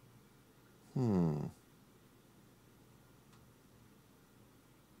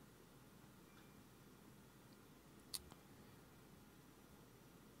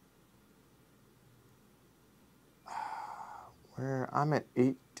 where I'm at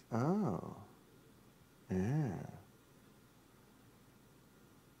 8. Oh, yeah.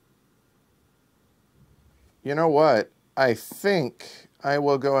 You know what? I think I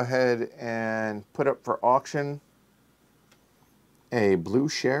will go ahead and put up for auction a blue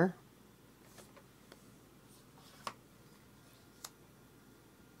share.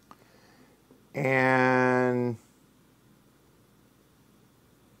 And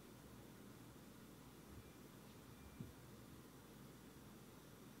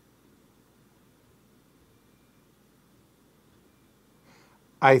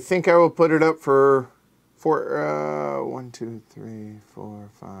I think I will put it up for 1, 2, 3, 4,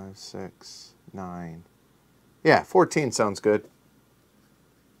 5, 6, 9. Yeah, 14 sounds good.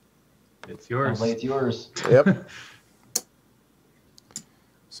 It's yours. Sounds like it's yours. Yep.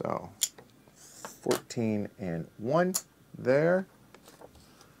 So 14 and 1 there.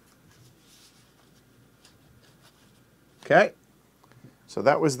 Okay. So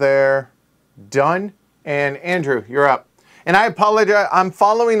that was there. Done. And Andrew, you're up. And I apologize. I'm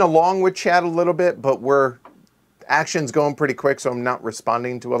following along with chat a little bit, but action's going pretty quick, so I'm not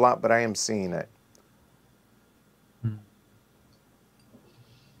responding to a lot, but I am seeing it. I'm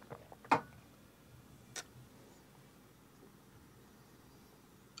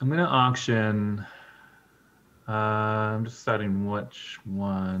going to auction. I'm just deciding which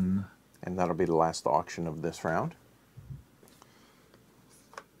one. And that'll be the last auction of this round.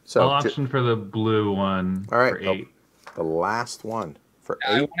 So I'll auction for the blue one all right, for 8. the last one for 8.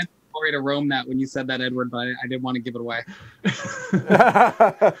 I wanted Corey to roam that when you said that, Edward, but I didn't want to give it away. He has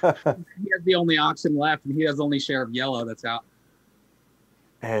the only auction left, and he has the only share of yellow that's out.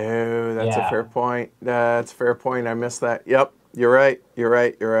 Oh, that's a fair point. That's a fair point. I missed that. Yep, you're right. You're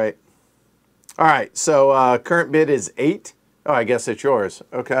right. You're right. All right, so current bid is 8. Oh, I guess it's yours.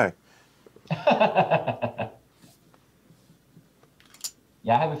 Okay.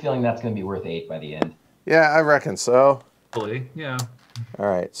 Yeah, I have a feeling that's going to be worth 8 by the end. Yeah, I reckon so. Hopefully, yeah. All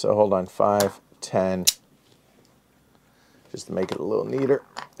right, so hold on. 5, 10. Just to make it a little neater.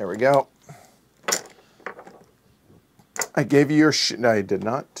 There we go. I gave you your no, I did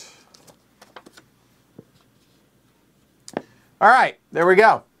not. All right, there we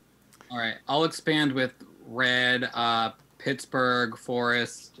go. All right, I'll expand with red, Pittsburgh,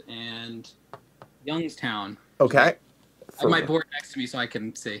 Forest, and Youngstown. Okay. I have my board next to me so I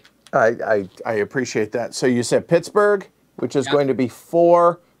can see. I appreciate that. So you said Pittsburgh, which is going to be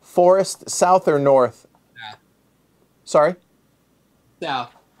 4, Forest, south or north? Yeah. Sorry?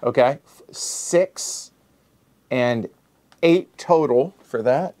 South. Okay. 6 and 8 total for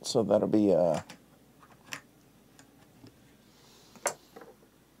that. So that'll be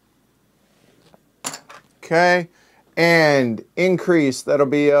okay. And increase, that'll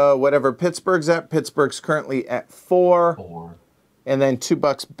be whatever Pittsburgh's at. Pittsburgh's currently at 4. 4. And then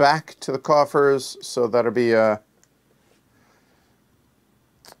 $2 back to the coffers. So that'll be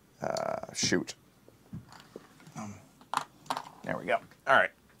shoot. There we go. All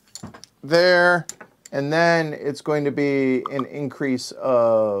right. There. And then it's going to be an increase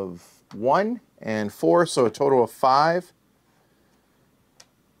of 1 and 4. So a total of 5.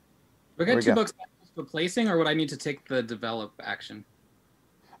 Do I get $2 back for placing, or would I need to take the develop action?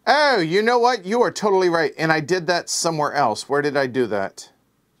 Oh, you know what? You are totally right. And I did that somewhere else. Where did I do that?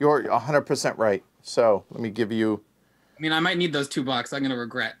 You're 100% right. So let me give you... I mean, I might need those $2. I'm going to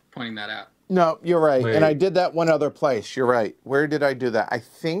regret pointing that out. No, you're right. Wait. And I did that one other place. You're right. Where did I do that? I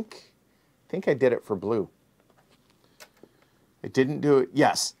think I did it for blue. I didn't do it.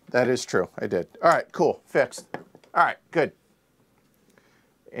 Yes, that is true. I did. All right, cool. Fixed. All right, good.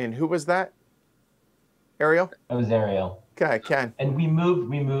 And who was that? Ariel? That was Ariel. Okay, Ken. And we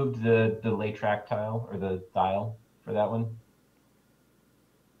moved the lay track tile or the dial for that one.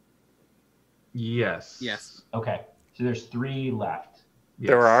 Yes. Yes. Okay. So there's 3 left. Yes.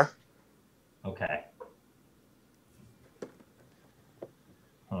 There are. Okay.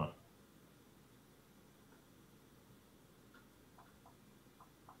 Huh.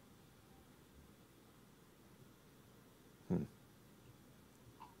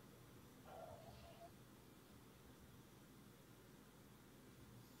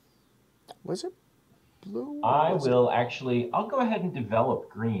 Was it blue? I will actually. I'll go ahead and develop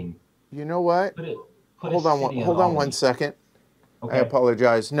green. You know what? Put Hold a on, city hold on one Albany. second. Okay. I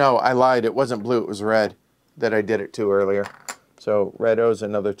apologize. No, I lied. It wasn't blue. It was red that I did it to earlier. So red owes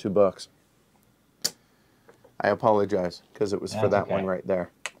another $2. I apologize because it was for that one right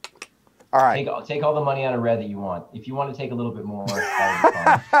there. All right. Take all the money out of red that you want. If you want to take a little bit more, that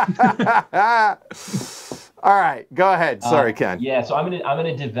would be fine. All right. Go ahead. Sorry, Ken. Yeah. So I'm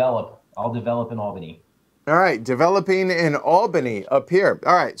gonna develop. I'll develop in Albany. All right. Developing in Albany up here.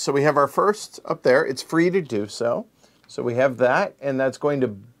 All right. So we have our first up there. It's free to do so. So we have that, and that's going to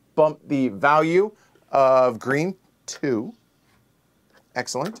bump the value of green 2.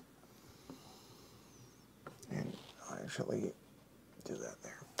 Excellent. And I'll actually do that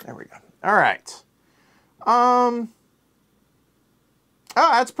there. There we go. All right. Oh,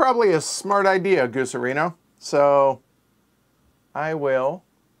 that's probably a smart idea, Gooserino. So I will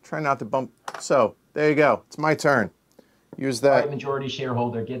try not to bump. So there you go. It's my turn. Use that. All right, majority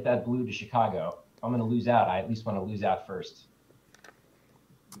shareholder, get that blue to Chicago. If I'm going to lose out, I at least want to lose out first.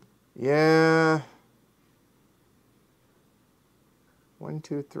 Yeah. 1,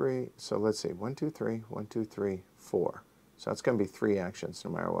 2, 3. So let's see. 1, 2, 3. 1, 2, 3, 4. So that's going to be 3 actions no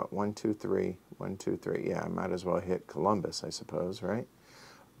matter what. 1, 2, 3. 1, 2, 3. Yeah, I might as well hit Columbus, I suppose, right?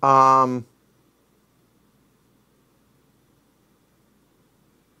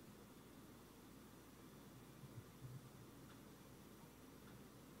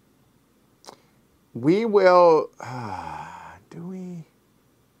 We will. Do we?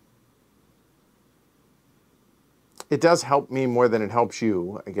 It does help me more than it helps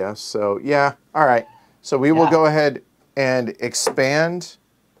you, I guess. So, yeah. All right. So we will go ahead and expand.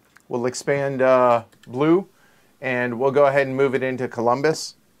 We'll expand blue, and we'll go ahead and move it into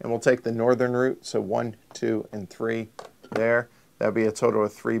Columbus, and we'll take the northern route. So 1, 2, and 3 there. That'll be a total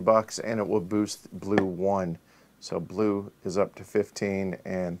of $3, and it will boost blue 1. So blue is up to 15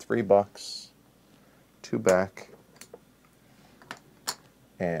 and $3. 2 back.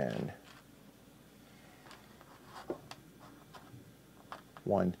 And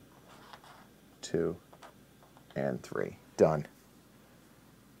 1, 2, and 3. Done.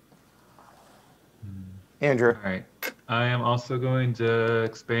 Andrew. All right. I am also going to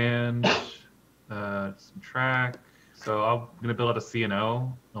expand some track. So I'm going to build out a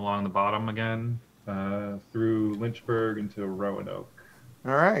C&O along the bottom again through Lynchburg into Roanoke.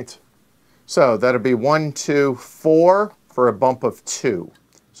 All right. So that'll be 1, 2, 4 for a bump of 2.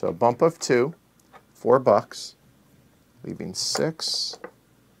 So a bump of 2, $4, leaving 6,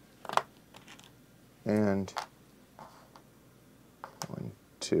 and 1,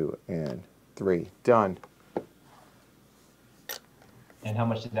 2, and 3. Done. And how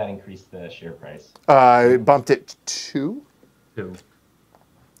much did that increase the share price? It bumped it 2. 2.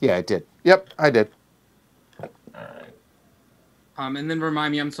 Yeah, it did. Yep, I did. All right. And then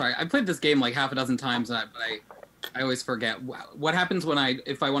remind me, I'm sorry, I played this game like half a dozen times, but I always forget. What happens when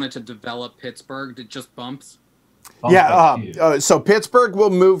if I wanted to develop Pittsburgh? It just bumps? So Pittsburgh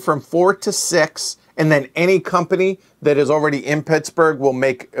will move from 4 to 6, and then any company that is already in Pittsburgh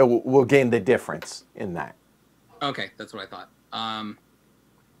will gain the difference in that. Okay, that's what I thought. I'm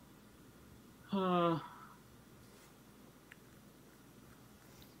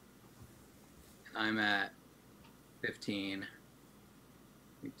at 15.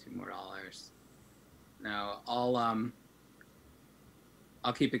 Need $2 more. No,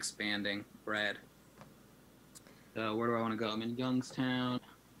 I'll keep expanding. Bread. So where do I want to go? I'm in Youngstown.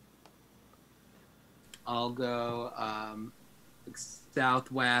 I'll go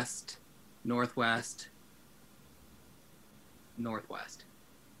southwest, northwest, northwest.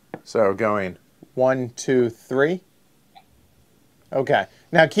 So going 1, 2, 3. Okay.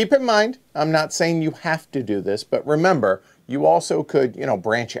 Now keep in mind, I'm not saying you have to do this, but remember, you also could,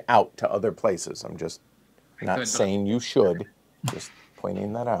 branch out to other places. I'm just not saying you should. Just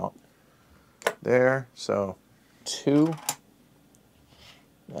pointing that out. There. So 2.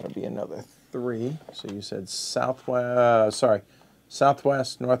 That'll be another 3. So you said southwest,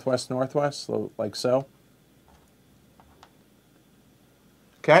 northwest, northwest, so like so.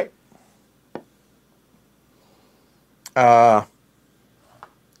 Okay.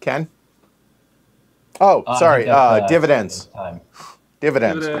 Ken? Oh, sorry. Dividends.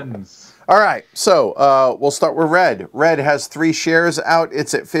 Dividends. All right. So we'll start with red. Red has 3 shares out.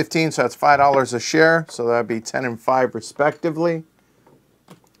 It's at 15, so that's $5 a share. So that'd be 10 and 5 respectively.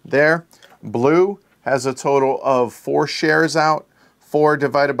 There. Blue has a total of 4 shares out. 4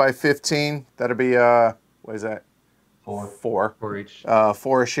 divided by 15. That'll be what is that? 4. 4 each.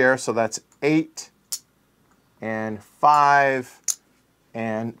 4 a share. So that's 8 and 5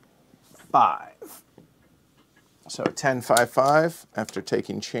 and 5. So 10, 5, 5 after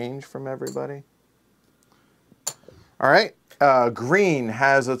taking change from everybody. All right. Green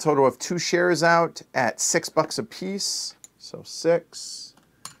has a total of 2 shares out at $6 a piece. So 6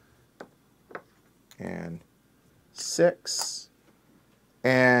 and 6.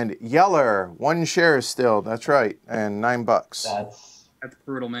 And Yeller, 1 share still. That's right. And $9. That's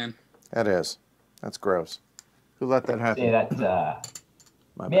brutal, man. That is. That's gross. Who let that happen? Say that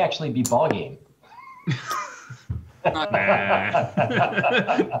may actually be ball game. Wow,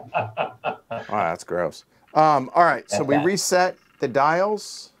 that's gross. All right, so we reset the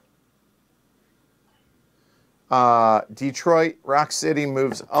dials. Detroit, Rock City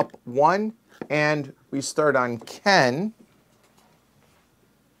moves up 1, and we start on Ken.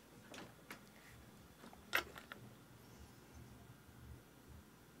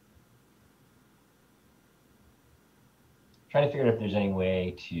 Trying to figure out if there's any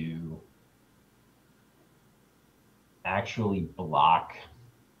way to actually block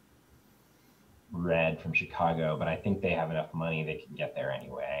Red from Chicago, but I think they have enough money they can get there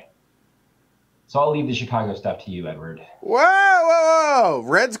anyway. So I'll leave the Chicago stuff to you, Edward. Whoa, whoa, whoa!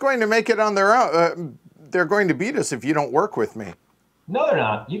 Red's going to make it on their own. They're going to beat us if you don't work with me. No, they're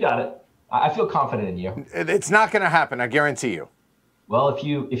not. You got it. I feel confident in you. It's not going to happen, I guarantee you. Well, if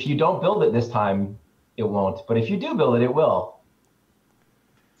you don't build it this time, it won't. But if you do build it, it will.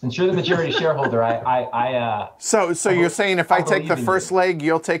 Since you're the majority shareholder, So you're saying if I take the first leg,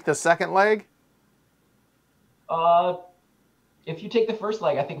 you'll take the second leg? If you take the first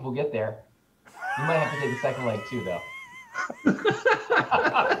leg, I think we'll get there. You might have to take the second leg too, though.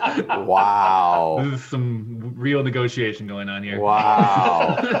 Wow. This is some real negotiation going on here.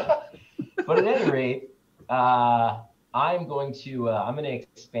 Wow. But at any rate, I'm going to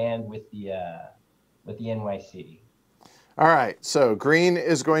expand with the NYC. All right, so green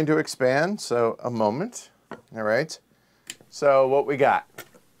is going to expand. So a moment. All right. So what we got?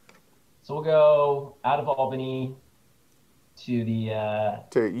 So we'll go out of Albany to the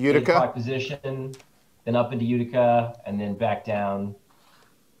to Utica 8 o'clock position, then up into Utica, and then back down.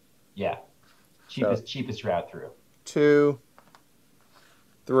 Yeah, cheapest route through. 2,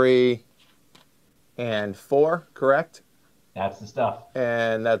 3, and 4. Correct. That's the stuff.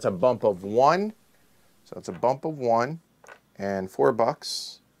 And that's a bump of 1. So it's a bump of 1 and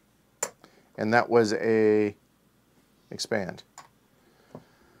 $4. And that was a expand.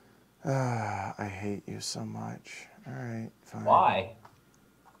 I hate you so much. All right, fine. Why?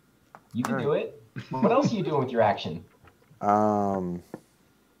 You can do it. What else are you doing with your action? I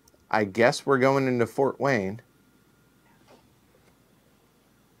guess we're going into Fort Wayne.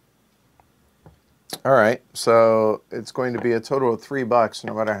 All right, so it's going to be a total of $3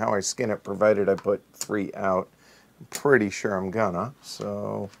 no matter how I skin it, provided I put 3 out. I'm pretty sure I'm gonna,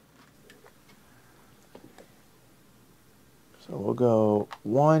 so we'll go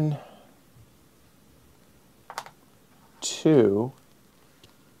 1, 2,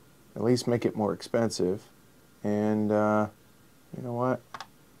 at least make it more expensive, and you know what?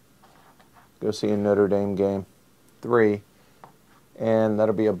 Go see a Notre Dame game. 3, and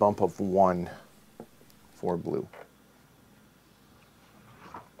that'll be a bump of 1 for blue.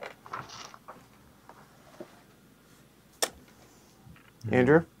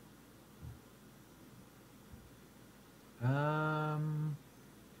 Andrew?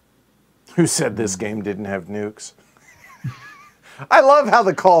 Who said this game didn't have nukes? I love how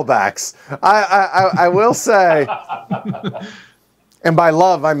the callbacks. I will say, and by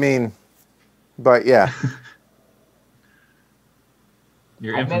love I mean, but yeah.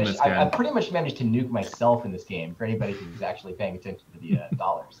 You're infamous, Ken. I pretty much managed to nuke myself in this game. For anybody who's actually paying attention to the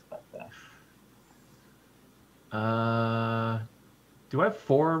dollars. But, do I have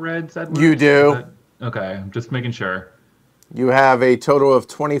 4 reds, Edward? You do. Okay, I'm just making sure. You have a total of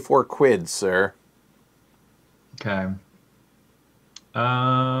 24 quids, sir. Okay.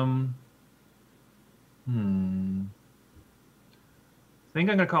 I think I'm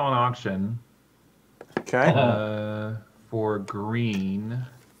gonna call an auction. Okay. For green.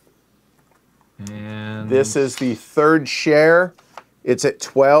 And this is the 3rd share. It's at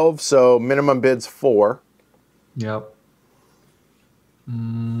 12, so minimum bid's 4. Yep.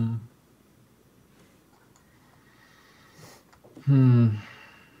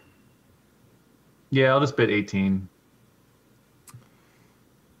 Yeah, I'll just bid 18.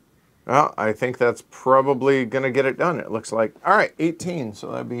 Well, I think that's probably going to get it done, it looks like. All right, 18,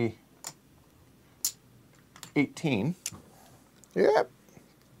 so that'd be 18. Yep.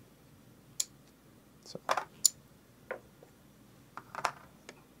 So.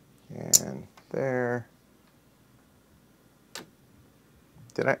 And there.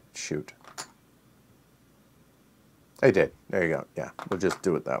 Did I? Shoot. I did. There you go. Yeah, we'll just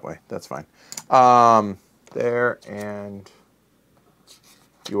do it that way. That's fine. There, and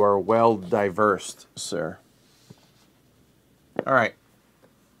you are well diversed, sir. All right.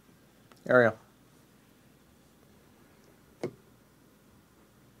 Ariel.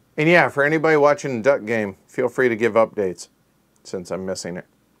 And yeah, for anybody watching the Duck game, feel free to give updates since I'm missing it.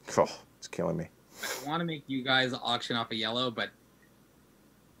 Oh, it's killing me. I want to make you guys auction off a yellow, but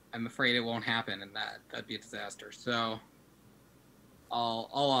I'm afraid it won't happen, and that'd be a disaster. So I'll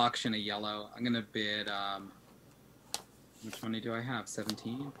auction a yellow. I'm gonna bid. Which money do I have?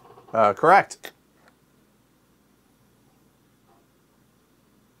 17. Correct.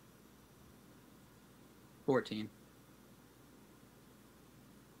 $14.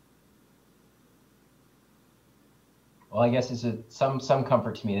 Well, I guess it's some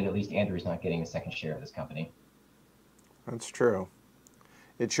comfort to me that at least Andrew's not getting a second share of this company. That's true.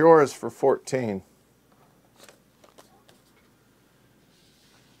 It's yours for 14.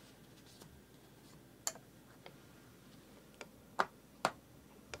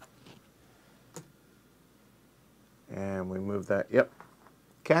 And we move that. Yep.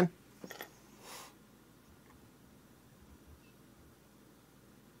 Ken?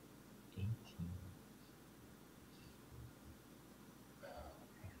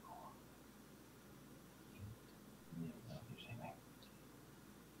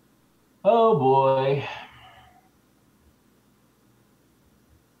 Oh boy.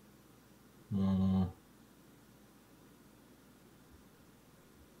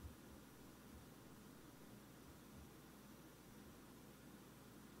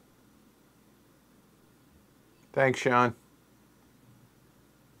 Thanks, Sean.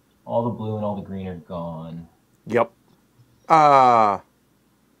 All the blue and all the green are gone. Yep. No,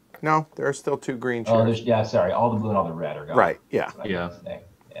 there are still 2 green Oh, shares. yeah, sorry. All the blue and all the red are gone. Right, yeah. Yeah.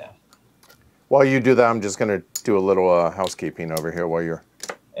 Yeah. While you do that, I'm just going to do a little housekeeping over here while you're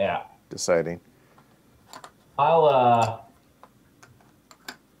Yeah. deciding. I'll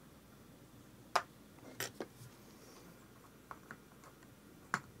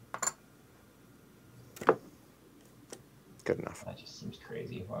Good enough. that just seems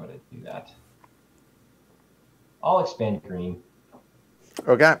crazy. Why would I do that? I'll expand green.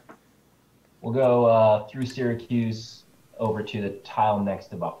 Okay. We'll go through Syracuse over to the tile next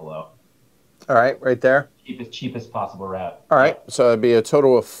to Buffalo. All right, right there. Cheapest possible route. All right, so it'd be a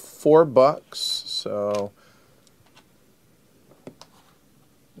total of $4. So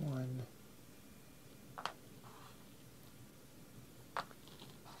 1.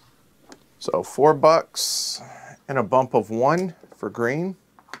 So $4 and a bump of 1 for green.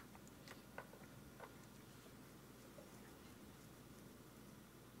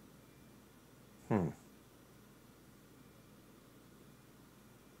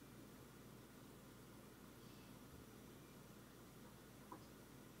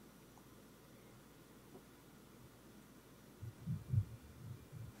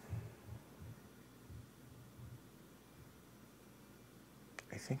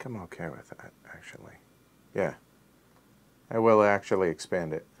 I think I'm okay with that, actually. Yeah. I will actually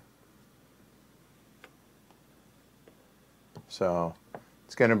expand it. So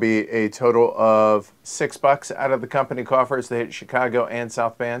it's going to be a total of $6 out of the company coffers to hit Chicago and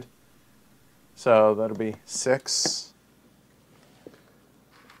South Bend. So that'll be 6.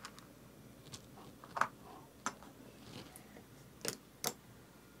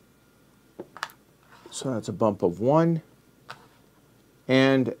 So that's a bump of 1.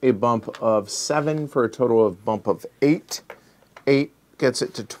 And a bump of 7 for a total of bump of 8. 8 gets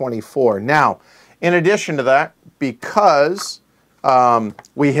it to 24. Now, in addition to that, because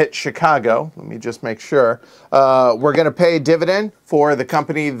we hit Chicago, let me just make sure, we're going to pay a dividend for the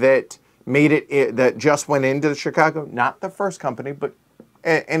company that made it, that just went into Chicago. Not the first company, but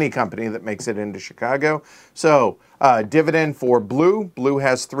any company that makes it into Chicago. So dividend for Blue. Blue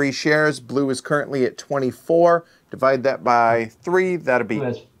has 3 shares. Blue is currently at 24. Divide that by 3. That'll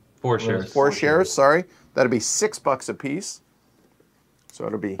be 4 shares. 4 shares. Sorry, that'll be $6 a piece. So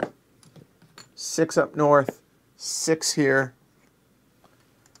it'll be 6 up north, 6 here.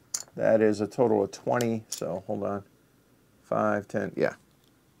 That is a total of 20. So hold on, 5, 10. Yeah,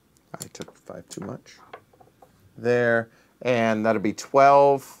 I took 5 too much. There, and that'll be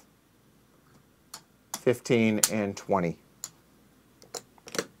 12, 15, and 20.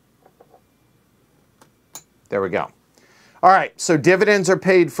 There we go. All right, so dividends are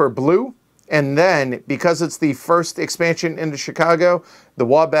paid for Blue, and then because it's the first expansion into Chicago, the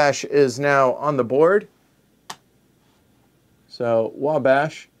Wabash is now on the board. So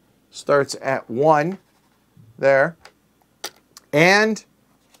Wabash starts at 1 there, and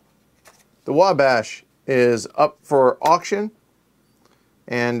the Wabash is up for auction,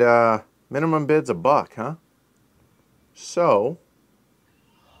 and minimum bid's $1, huh? So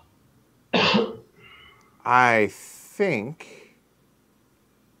I think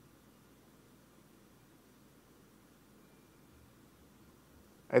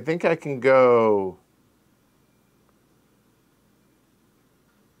I can go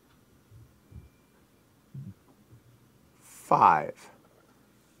 5.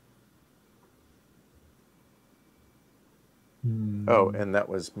 Oh, and that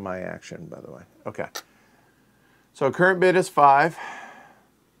was my action, by the way. Okay. So current bid is 5.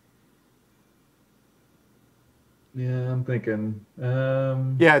 Yeah, I'm thinking.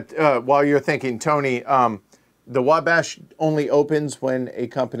 Yeah, while you're thinking, Tony, the Wabash only opens when a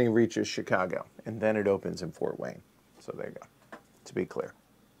company reaches Chicago, and then it opens in Fort Wayne. So there you go, to be clear.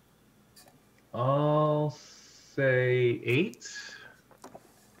 I'll say 8.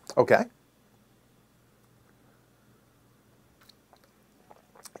 Okay.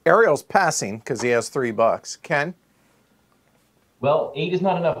 Ariel's passing because he has $3. Ken? Well, 8 is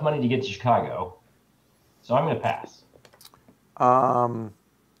not enough money to get to Chicago, so I'm going to pass.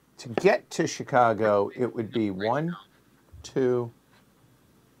 To get to Chicago, it would be 1, 2.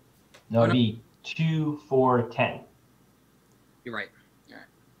 No, it'd be 2, 4, 10. You're right. You're right.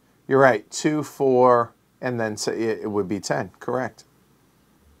 You're right. 2, 4, and then so it would be 10. Correct.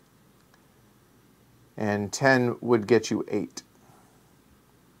 And 10 would get you 8.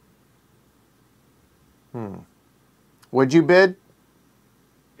 Would you bid?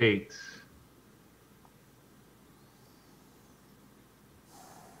 8.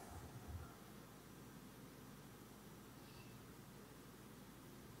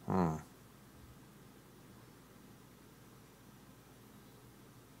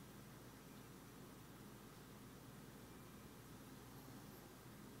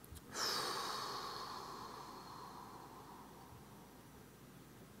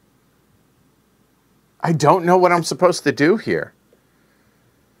 I don't know what I'm supposed to do here.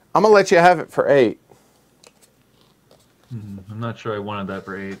 I'm going to let you have it for 8. I'm not sure I wanted that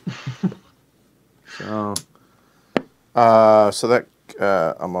for 8. So that,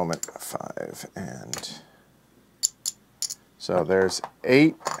 a moment, 5, and so there's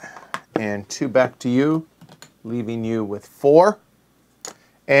 8, and 2 back to you, leaving you with 4.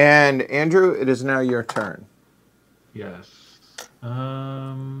 And Andrew, it is now your turn. Yes.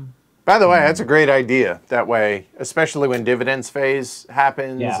 By the way, that's a great idea. That way, especially when dividends phase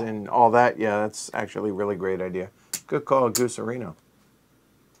happens Yeah. and all that, yeah, that's actually a really great idea. Good call, Gooserino.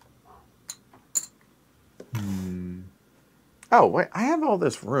 Oh, wait, I have all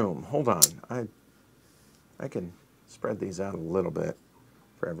this room. Hold on. I can spread these out a little bit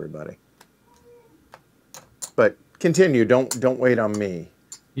for everybody. But continue. Don't wait on me.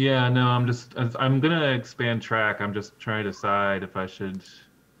 Yeah, no, I'm gonna expand track. I'm just trying to decide if I should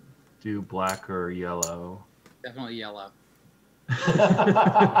do black or yellow. Definitely yellow. I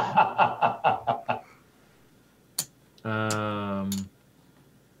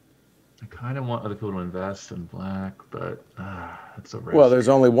kind of want other people to invest in black, but that's a risk. Well, there's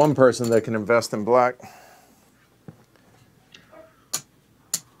only one person that can invest in black.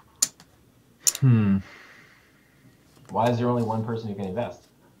 Why is there only one person who can invest?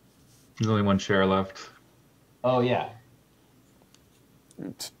 There's only one share left. Oh, yeah.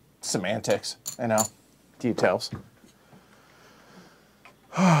 Semantics, I know. Details.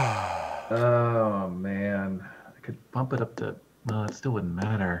 Oh man, I could bump it up to. Well, it still wouldn't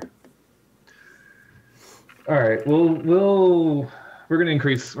matter. All right, we're gonna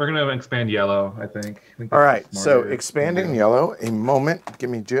increase. We're gonna expand yellow. I think All right, that's so smarter. expanding yellow. A moment.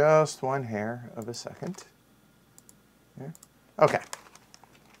 Give me just one hair of a second. Here. Okay.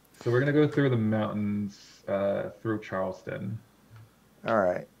 So we're gonna go through the mountains through Charleston. All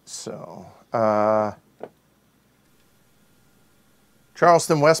right. So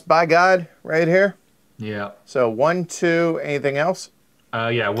Charleston West by God right here. Yeah. So 1, 2. Anything else?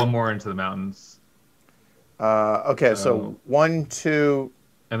 Yeah, one more into the mountains. Okay. So 1, 2.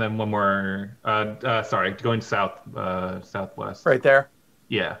 And then one more. Sorry, going southwest. Right there.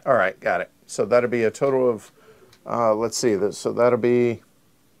 Yeah. All right. Got it. So that'll be a total of. Let's see this. So that'll be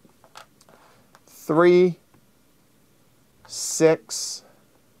 3, 6,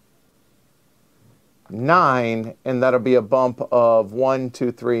 9, and that'll be a bump of 1,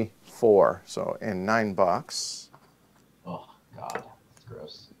 2, 3, 4. So in $9 Oh, God. That's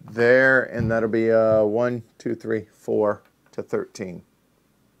gross. there, and that'll be 1, 2, 3, 4 to 13.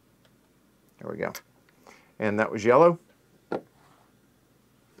 There we go. And that was yellow.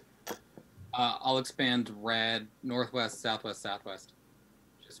 I'll expand red, northwest, southwest, southwest.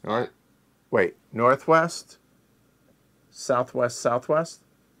 Just All right. Wait, northwest, southwest, southwest?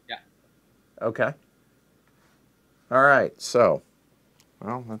 Yeah. Okay. All right, so,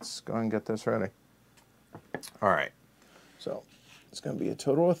 well, let's go and get this ready. All right, so it's going to be a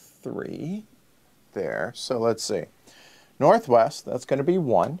total of 3 there. So let's see. Northwest, that's going to be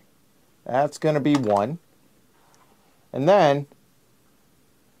 1. That's going to be 1. And then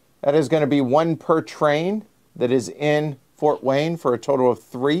that is going to be 1 per train that is in Fort Wayne for a total of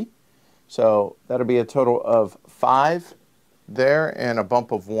 3. So that'll be a total of 5 there and a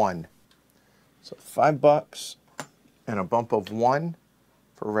bump of 1. So $5 and a bump of 1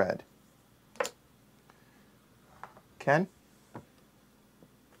 for red. Ken?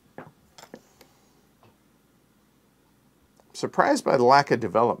 Surprised by the lack of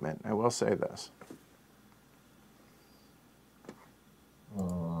development, I will say this.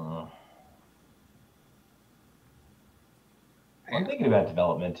 I'm thinking about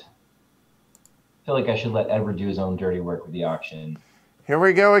development. I feel like I should let Edward do his own dirty work with the auction. Here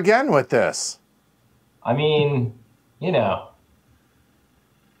we go again with this. I mean, you know.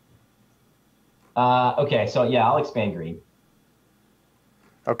 Okay, so yeah, I'll expand green.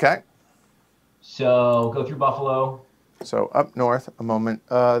 Okay. So go through Buffalo. So up north, a moment.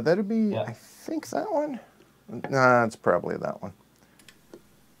 That'd be, Yeah. I think that one. Nah, it's probably that one.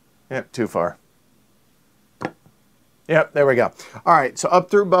 Yep, too far. Yep, there we go. All right, so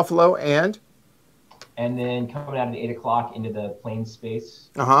up through Buffalo and? And then coming out of the 8 o'clock into the plains space.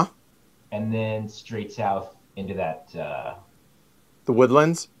 Uh-huh. And then straight south into that The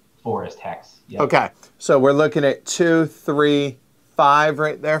woodlands? forest hex. Yep. Okay, so we're looking at 2, 3, 5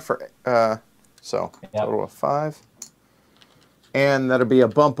 right there for, so Yep. total of 5. And that'll be a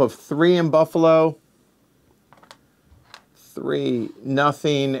bump of 3 in Buffalo. 3,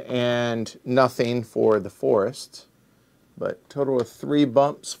 nothing, and nothing for the forest. But total of 3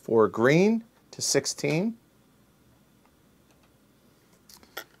 bumps for green to 16.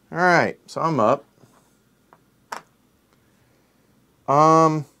 All right, so I'm up.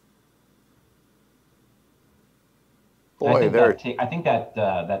 Boy, there. I think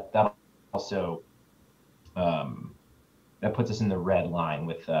that also that puts us in the red line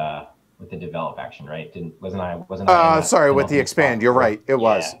with the develop action, right? Wasn't I? Sorry, with the expand. spot? You're right. It Yeah.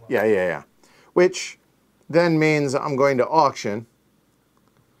 was. Yeah. Which then means I'm going to auction.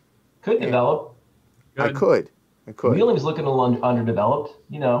 Could develop. I could. Wheeling's looking a little underdeveloped,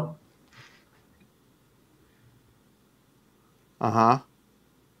 you know. Uh-huh.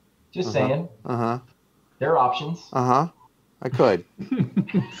 Just saying. Uh-huh. There are options. Uh-huh. I could.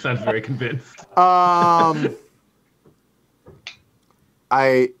 Sounds very convinced.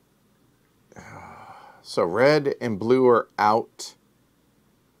 So red and blue are out.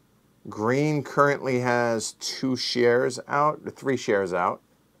 Green currently has 2 shares out, 3 shares out.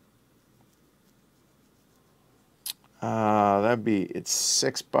 It's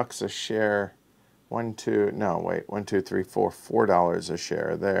 $6 a share. 1, 2, no, wait, 1, 2, 3, 4, $4 a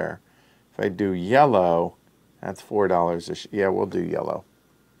share there. If I do yellow, that's $4 a share. Yeah, we'll do yellow.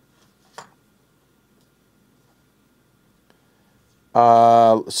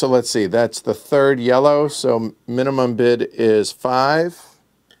 So let's see, that's the 3rd yellow, so minimum bid is 5.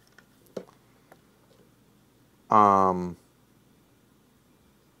 I'll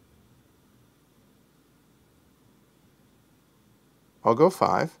go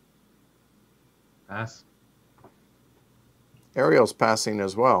 5. Pass. Ariel's passing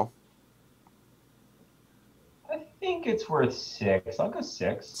as well. I think it's worth 6. I'll go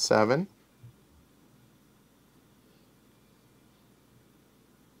 6. 7.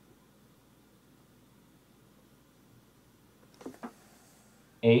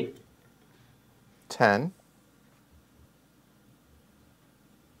 Eight. 10.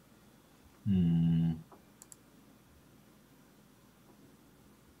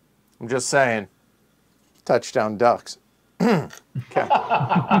 I'm just saying. Touchdown Ducks. Okay.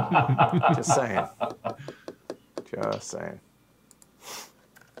 Just saying. Just saying.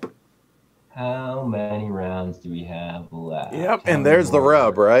 How many rounds do we have left? Yep, and there's the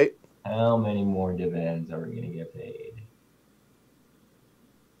rub, right? How many more dividends are we going to get paid?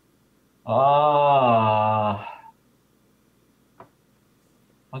 I'll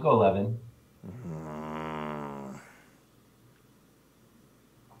go 11.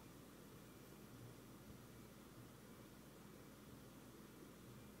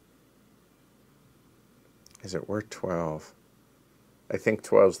 Is it worth 12? I think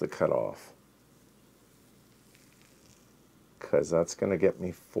 12's the cutoff. Because that's going to get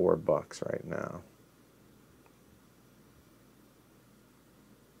me $4 right now.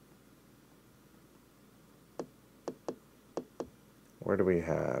 Where do we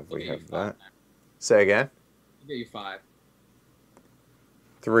have? We have that. Say again. I'll give you 5.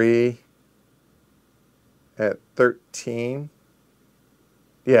 3 at 13.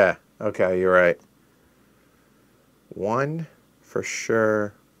 Yeah, okay, you're right. 1 for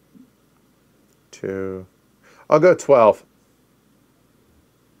sure. 2. I'll go 12.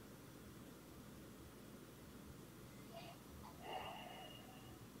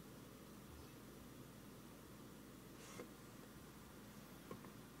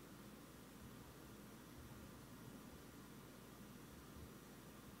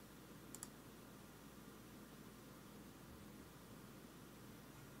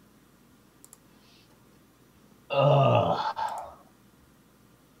 Ugh.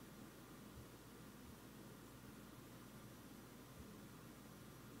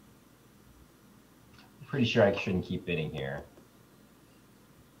 I'm pretty sure I shouldn't keep bidding here.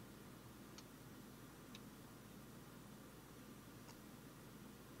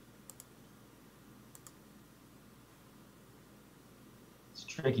 It's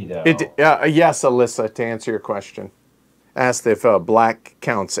tricky though. Yes, Alyssa, to answer your question. Asked if black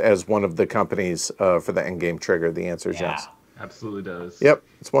counts as one of the companies for the endgame trigger. The answer is yes. Absolutely does. Yep,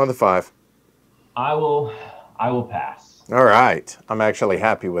 it's one of the 5. I will pass. All right. I'm actually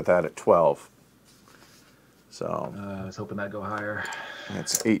happy with that at 12. So I was hoping that'd go higher.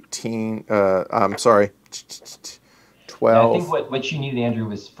 that's 18. I'm sorry. 12. Yeah, I think what you needed, Andrew,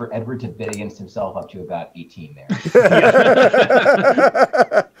 was for Edward to bid against himself up to about 18 there.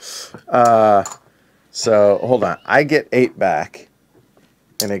 So hold on. I get 8 back,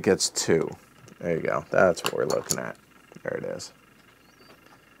 and it gets 2. There you go. That's what we're looking at. There it is.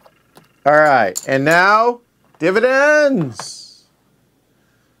 All right. And now, dividends.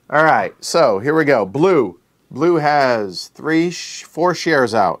 All right. So here we go. Blue. Blue has 4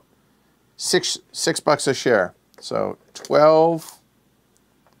 shares out. $6 a share. So 12,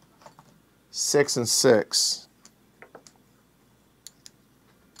 6, and 6.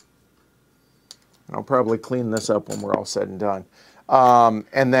 I'll probably clean this up when we're all said and done.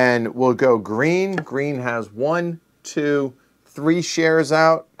 And then we'll go green. Green has 1, 2, 3 shares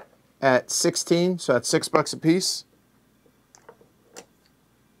out at 16. So that's $6 a piece.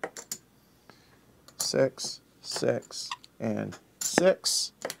 6, 6, and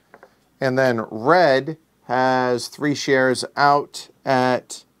 6. And then red has 3 shares out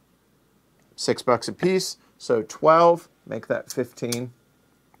at $6 a piece. So 12, make that 15.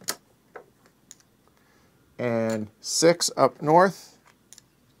 And 6 up north,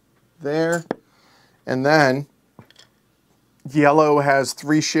 there. And then yellow has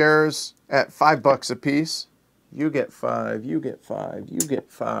 3 shares at $5 a piece. You get 5, you get 5, you get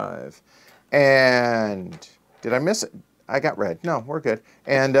 5. And did I miss it? I got red. No, we're good.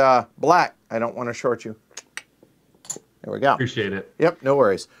 And black, I don't want to short you. There we go. Appreciate it. Yep, no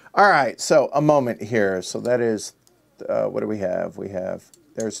worries. All right, so a moment here. So that is, what do we have?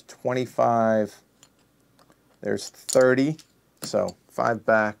 There's 25. There's 30, so 5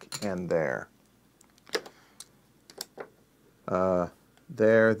 back and there.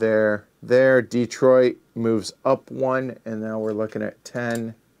 There. Detroit moves up 1, and now we're looking at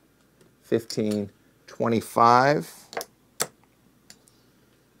 10, 15, 25.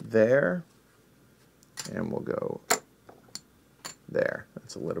 There. And we'll go there.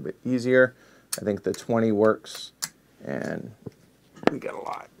 That's a little bit easier. I think the 20 works, and we got a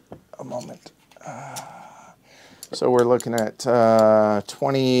lot. A moment. So we're looking at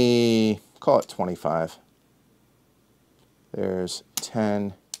 20, call it 25. There's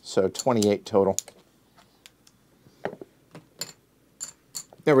 10, so 28 total.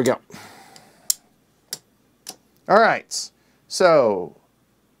 There we go. All right, so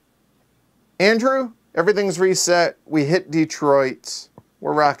Andrew, everything's reset. We hit Detroit.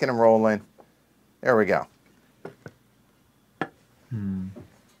 We're rocking and rolling. There we go.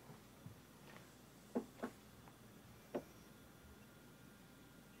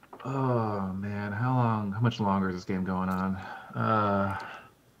 Oh man, how much longer is this game going on?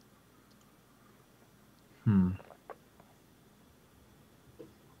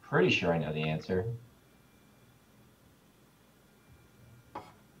 Pretty sure I know the answer.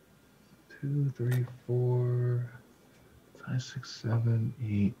 2, 3, 4, 5, 6, 7,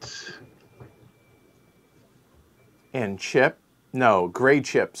 8. And chip? No, gray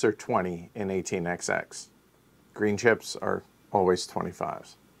chips are 20 in 18XX. Green chips are always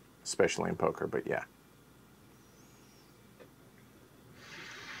 25s, especially in poker, but yeah.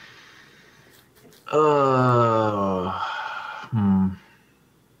 I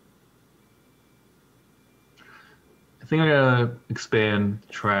think I'm gonna expand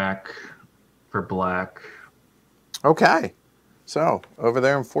track for black. Okay. So, over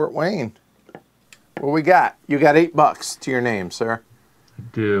there in Fort Wayne, What we got? You got $8 to your name, sir.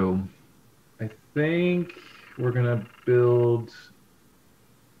 Do. I think we're gonna build.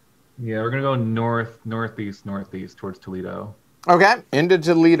 Yeah, we're gonna go northeast towards Toledo. Okay, into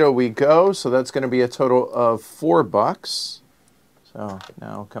Toledo we go. So that's going to be a total of $4. So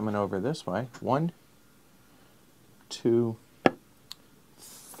now coming over this way. 1, 2,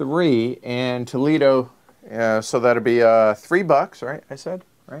 3, and Toledo. So that'll be $3, right? I said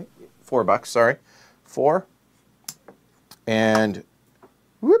right. $4. Sorry, 4, and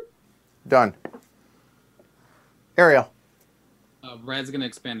whoop, done. Ariel. Red's gonna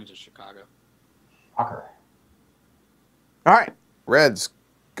expand into Chicago. Rocker. All right, Reds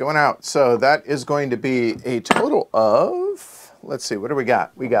going out. So that is going to be a total of, let's see, what do we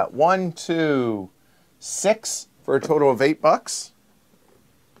got? We got 1, 2, 6 for a total of $8.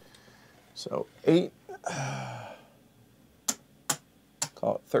 So 8,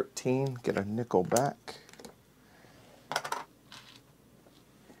 call it 13, get a nickel back.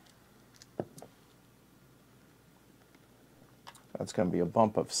 That's going to be a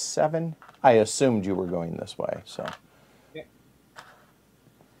bump of 7. I assumed you were going this way, so. Yeah.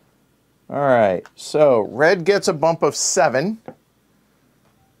 All right, so red gets a bump of 7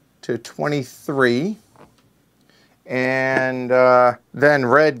 to 23. And then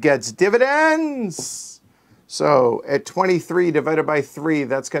red gets dividends. So at 23 divided by 3,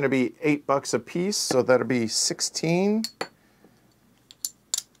 that's going to be $8 a piece. So that'll be 16.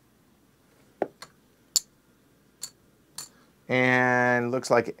 And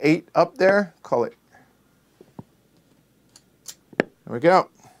looks like 8 up there. Call it. There we go.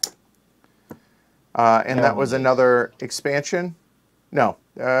 And that was another expansion. No,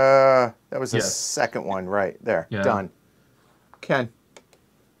 that was the second one right there. Yeah. Done. Ken.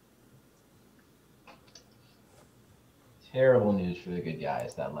 Terrible news for the good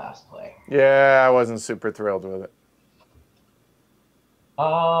guys, that last play. Yeah, I wasn't super thrilled with it.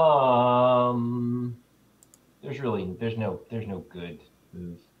 There's no good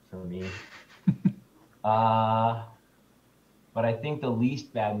move for me. But I think the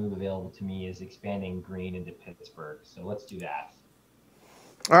least bad move available to me is expanding green into Pittsburgh. So let's do that.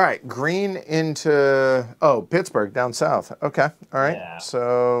 All right, green into, Pittsburgh down south. Okay, all right. Yeah.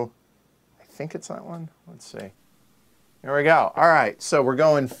 So I think it's that one. Let's see. There we go. All right, so we're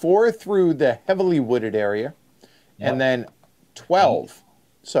going 4 through the heavily wooded area, and then 12. 8.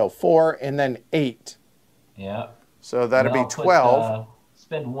 So 4 and then 8. Yeah. So that'll be 12.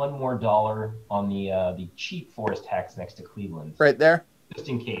 Spend $1 more on the cheap forest tax next to Cleveland. Right there? Just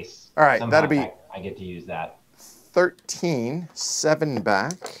in case. All right, that'll be... I get to use that. 13, 7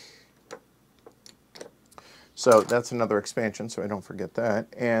 back. So that's another expansion, so I don't forget that.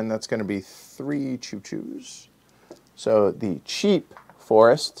 And that's going to be 3 choo-choos. So the cheap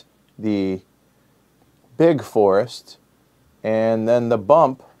forest, the big forest, and then the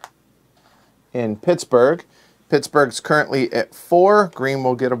bump in Pittsburgh. Pittsburgh's currently at 4. Green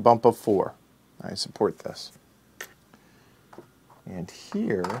will get a bump of 4. I support this. And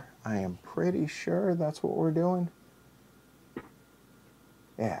here, I am pretty sure that's what we're doing.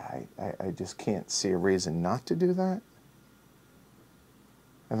 Yeah, I just can't see a reason not to do that.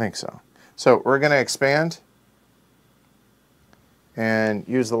 I think so. So we're going to expand and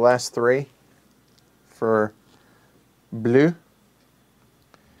use the last 3 for blue.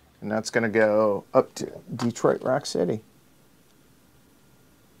 And that's going to go up to Detroit Rock City.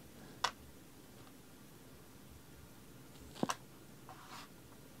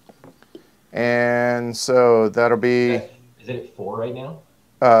 And so that'll be... Is it at 4 right now?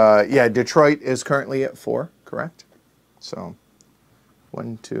 Yeah, Detroit is currently at 4, correct? So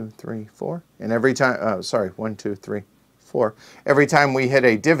 1, 2, 3, 4. And every time, 1, 2, 3, 4. Every time we hit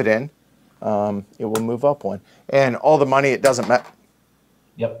a dividend, it will move up 1. And all the money, it doesn't matter.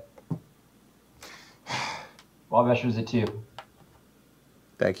 Yep. Wabesher's at 2.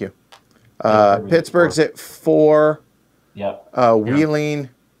 Thank you. Pittsburgh's at 4. Yep. Wheeling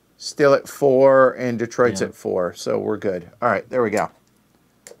still at 4, and Detroit's at 4. So we're good. All right, there we go.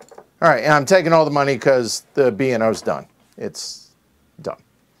 All right, and I'm taking all the money because the B&O's done. It's done.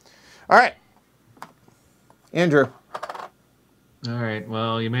 All right. Andrew. All right,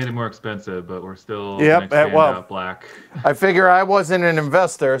 well, you made it more expensive, but we're still going to expand out black. I figure I wasn't an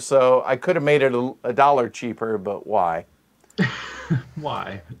investor, so I could have made it a dollar cheaper, but why?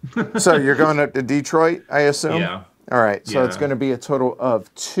 Why? So you're going up to Detroit, I assume? Yeah. All right, so it's going to be a total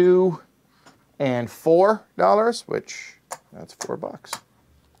of $2 and $4, which that's $4.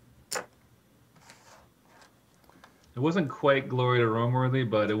 It wasn't quite glory to Rome worthy,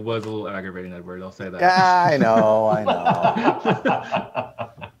 but it was a little aggravating, Edward. I'll say that. Yeah, I know.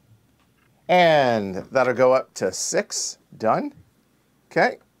 And that'll go up to 6. Done.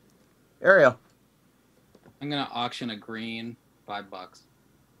 Okay. Ariel. I'm gonna auction a green, $5.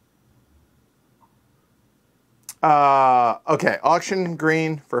 Okay, auction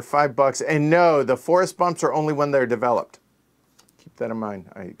green for $5. And no, the forest bumps are only when they're developed. Keep that in mind,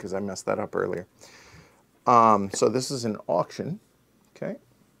 because I messed that up earlier. So this is an auction, okay,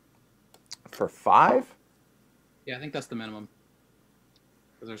 for 5. Yeah, I think that's the minimum.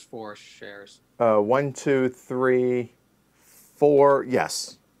 Because there's 4 shares. 1, 2, 3, 4.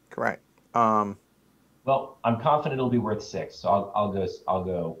 Yes, correct. Well, I'm confident it'll be worth 6, so I'll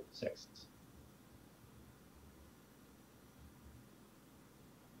go 6.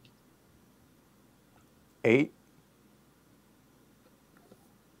 8.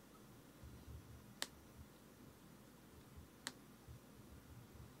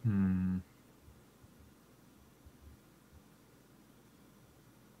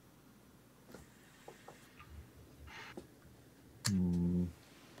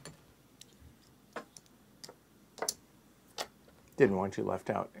 Didn't want you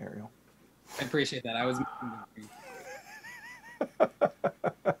left out, Ariel. I appreciate that. I was.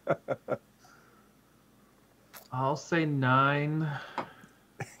 I'll say 9.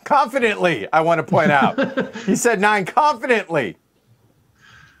 Confidently, I want to point out. He said 9 confidently.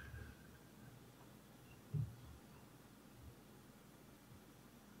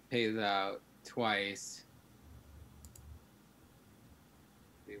 Pays out twice.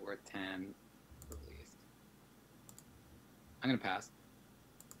 Be worth 10 at least. I'm gonna pass.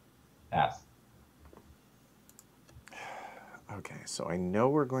 Pass. Okay, so I know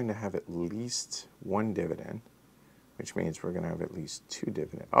we're going to have at least 1 dividend, which means we're going to have at least 2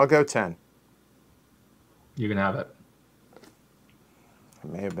 dividend. I'll go 10. You can have it. It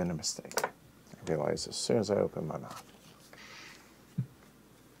may have been a mistake. I realized as soon as I opened my mouth.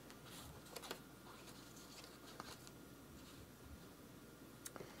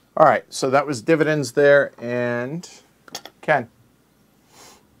 All right, so that was dividends there, and Ken.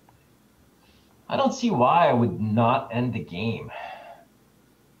 I don't see why I would not end the game.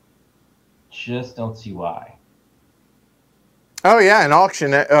 Just don't see why. Oh, yeah, an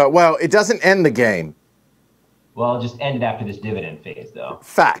auction. Well, it doesn't end the game. Well, I'll just end it after this dividend phase, though.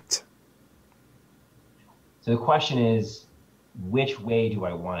 Fact. So the question is, which way do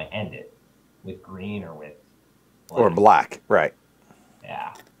I want to end it? With green or with black? Or black, right.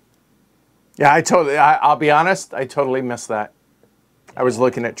 Yeah. Yeah, I'll be honest, I totally missed that. I was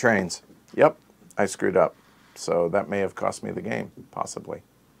looking at trains. Yep, I screwed up. So that may have cost me the game, possibly.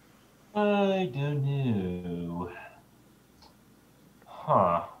 I don't know.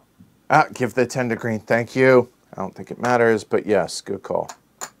 Huh. Give the 10 to green, thank you. I don't think it matters, but yes, good call.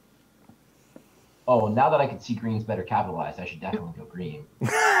 Oh, now that I can see green's better capitalized, I should definitely go green.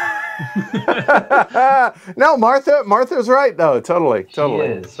 No, Martha's right, though, totally. She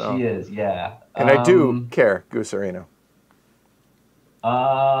is, yeah. And I do care, Gooserino.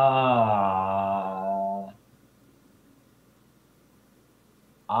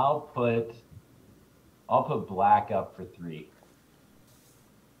 I'll put black up for 3.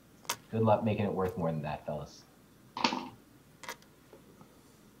 Good luck making it worth more than that, fellas.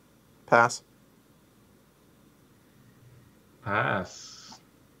 Pass. Pass.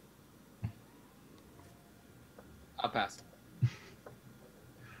 I'll pass.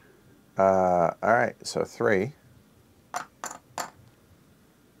 All right, so 3.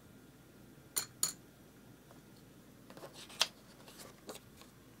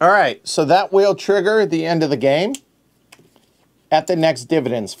 All right, so that will trigger the end of the game at the next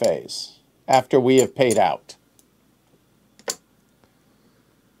dividends phase after we have paid out.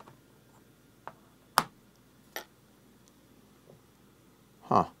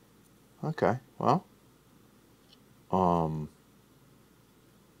 Huh. Okay, well.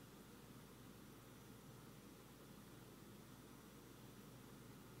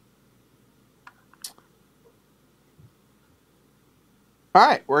 All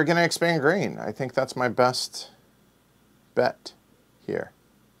right, we're going to expand green. I think that's my best bet here,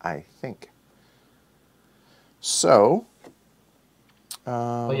 I think. So.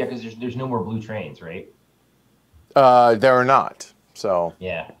 Oh, yeah, because there's no more blue trains, right? There are not, so.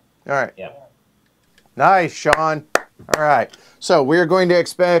 Yeah. All right. Yep. Nice, Sean. All right, so we're going to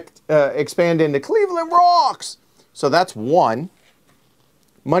expand into Cleveland Rocks. So that's 1.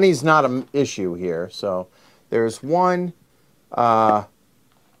 Money's not an issue here, so there's 1.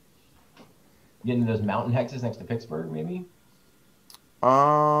 Get into those mountain hexes next to Pittsburgh, maybe?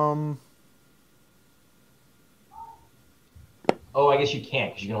 Oh, I guess you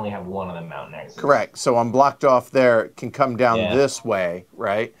can't because you can only have 1 of the mountain hexes. correct. So I'm blocked off there. It can come down Yeah. this way,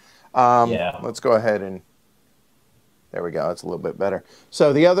 right? Yeah. Let's go ahead and, there we go. It's a little bit better.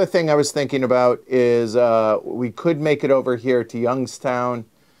 So the other thing I was thinking about is we could make it over here to Youngstown.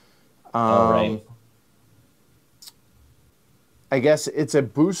 All right. I guess it's a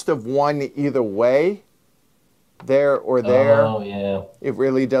boost of 1 either way, there or there. Oh, yeah. It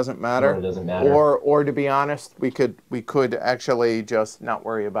really doesn't matter. It doesn't matter. Or to be honest, we could actually just not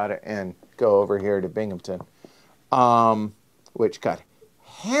worry about it and go over here to Binghamton, which got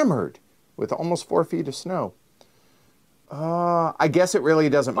hammered with almost 4 feet of snow. I guess it really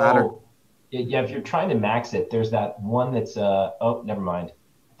doesn't matter. Oh, yeah, if you're trying to max it, there's that one that's, oh, never mind.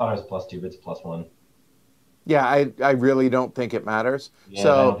 I thought it was +2, but it's +1. Yeah, I really don't think it matters. Yeah,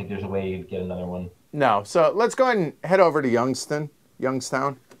 So, I don't think there's a way you'd get another one. No. So let's go ahead and head over to Youngstown,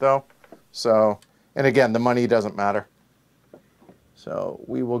 though. So, and again, the money doesn't matter. So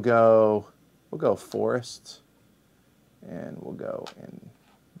we'll go Forest, and we'll go in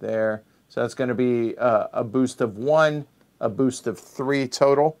there. So that's going to be a boost of 1, a boost of 3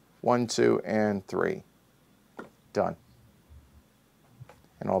 total. 1, 2, and 3. Done.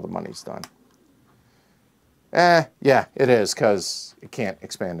 And all the money's done. Yeah, it is, because it can't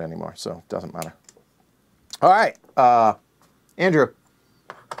expand anymore, so it doesn't matter. All right, Andrew.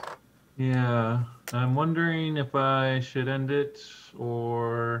 Yeah, I'm wondering if I should end it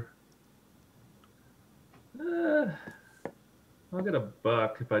or I'll get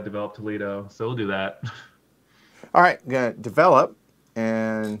 $1 if I develop Toledo, so we'll do that. All right, I'm gonna develop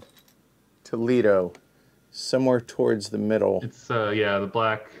and Toledo, somewhere towards the middle. It's yeah, the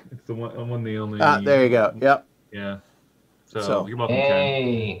black. It's the one the only. There you go. Yep. Yeah. So you're welcome,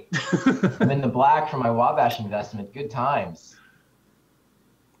 hey, I'm in the black for my Wabash investment. Good times.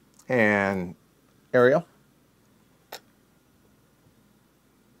 And Ariel.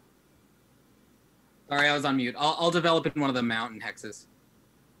 Sorry, I was on mute. I'll develop in one of the mountain hexes.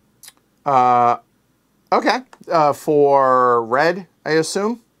 Okay. For red, I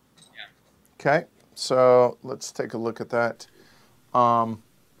assume. Yeah. Okay. So let's take a look at that.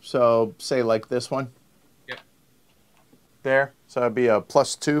 So say like this one. Yep. There. So that'd be a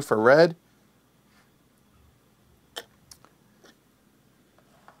 +2 for red.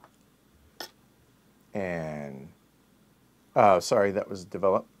 And sorry, that was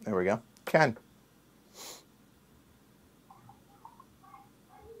develop. There we go. Ken.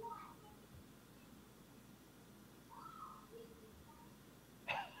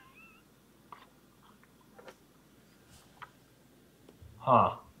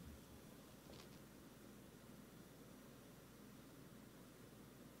 Huh.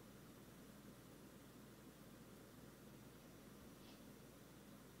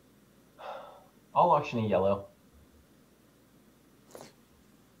 I'll auction a yellow.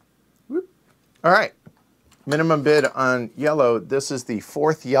 Whoop. All right. Minimum bid on yellow. This is the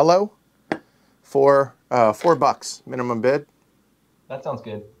 4th yellow for $4 minimum bid. That sounds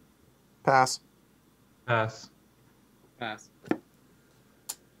good. Pass. Pass. Pass.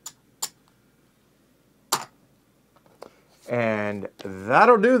 And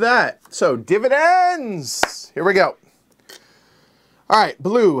that'll do that. So dividends. Here we go. All right,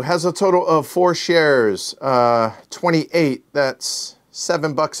 blue has a total of 4 shares, 28. That's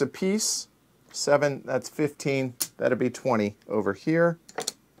 $7 a piece. 7, that's 15. That'll be 20 over here.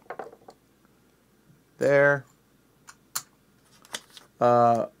 There.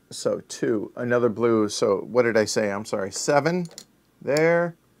 So 2, another blue. So what did I say? I'm sorry, 7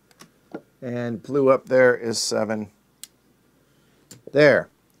 there. And blue up there is 7 there.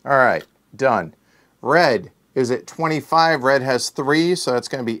 All right, done. Red is at 25. Red has 3, so that's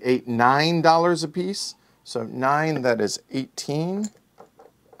going to be $9 a piece. So 9, that is 18.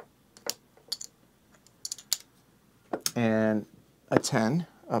 And a 10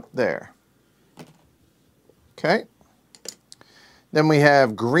 up there. Okay. Then we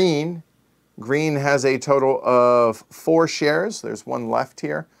have green. Green has a total of 4 shares. There's 1 left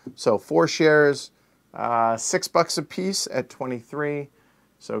here. So 4 shares, $6 a piece at 23.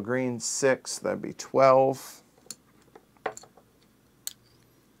 So green 6, that'd be 12.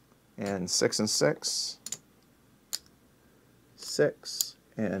 And 6 and 6. 6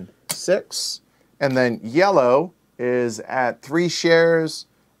 and 6. And then yellow is at 3 shares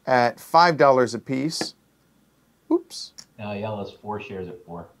at $5 a piece. Oops. Yellow's 4 shares at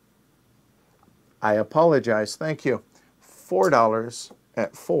 4. I apologize. Thank you. $4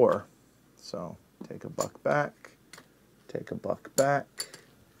 at 4. So take $1 back. Take $1 back.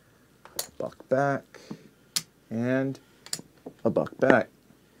 $1 back. And $1 back.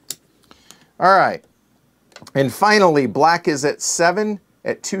 All right. And finally, black is at 7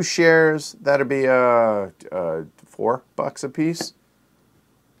 at 2 shares. That'll be $4 a piece.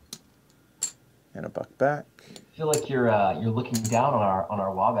 and a buck back. I feel like you're looking down on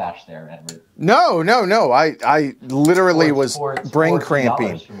our Wabash there, Edward. No. I literally was brain $4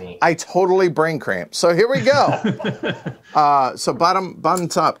 cramping. for me. I totally brain cramped. So here we go. So bottom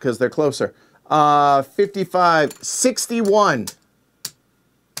top because they're closer. 55, 61.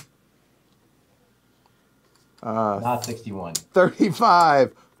 Not 61.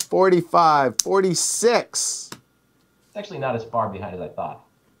 35, 45, 46. It's actually not as far behind as I thought.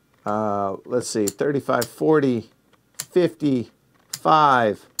 Let's see, 35, 40,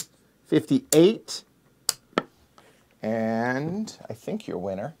 55, 58. And I think your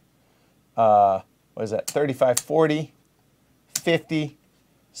winner, what is that? 35, 40, 50,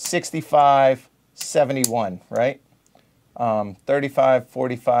 65, 71, right? 35,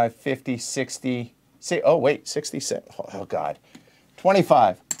 45, 50, 60. Oh, wait, 66. Oh, God.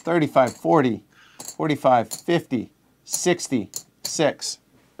 25, 35, 40, 45, 50, 66.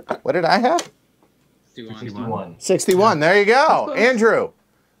 What did I have? 61. 61. There you go. Andrew,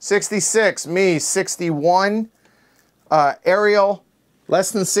 66. Me, 61. Ariel,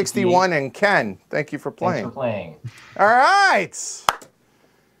 less than 61. And Ken, thank you for playing. Thanks for playing. All right.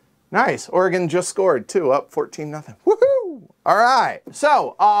 Nice. Oregon just scored, too, up 14-0. Woohoo! All right.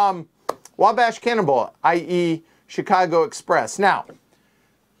 So, Wabash Cannonball, i.e. Chicago Express. Now,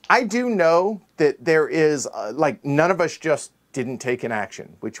 I do know that there is, none of us just didn't take an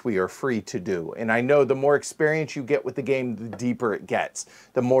action, which we are free to do. And I know the more experience you get with the game, the deeper it gets,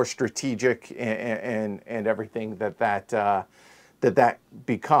 the more strategic and everything that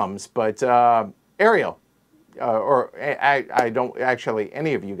becomes. But Ariel, or I don't actually,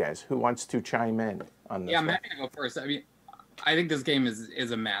 any of you guys, who wants to chime in on this? Yeah, I'm happy to go first. I mean, I think this game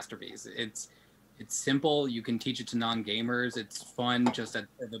is a masterpiece. It's simple. You can teach it to non-gamers. It's fun just at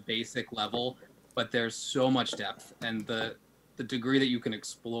the basic level, but there's so much depth, and the degree that you can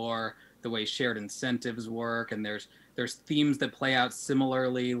explore the way shared incentives work, and there's themes that play out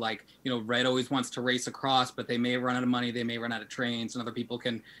similarly. Like, Red always wants to race across, but they may run out of money, they may run out of trains, and other people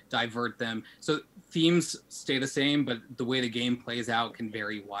can divert them. So themes stay the same, but the way the game plays out can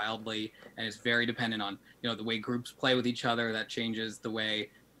vary wildly, and it's very dependent on the way groups play with each other. That changes the way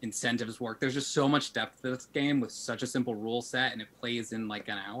incentives work. There's just so much depth to this game with such a simple rule set, and it plays in like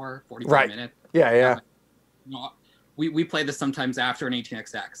an hour, 45 minutes. Yeah. We play this sometimes after an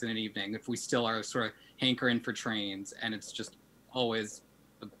 18xx in an evening if we still are sort of hankering for trains, and it's just always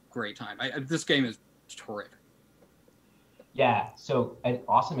a great time. This game is terrific. Yeah, so an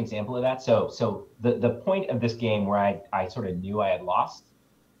awesome example of that. So the point of this game where I sort of knew I had lost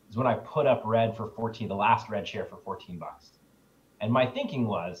is when I put up red for 14, the last red share for $14. And my thinking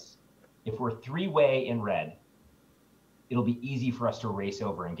was, if we're three-way in red, it'll be easy for us to race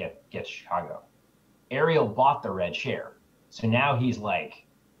over and get Chicago. Ariel bought the red share, so now he's like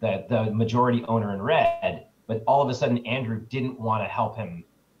the majority owner in red, but all of a sudden Andrew didn't want to help him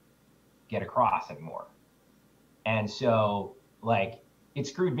get across anymore. And so, it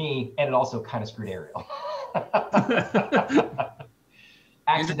screwed me, and it also kind of screwed Ariel.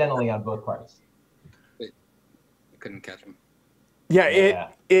 Accidentally on both parts. I couldn't catch him. Yeah,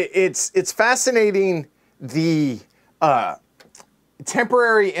 it's fascinating, the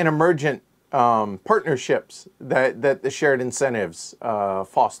temporary and emergent partnerships that the shared incentives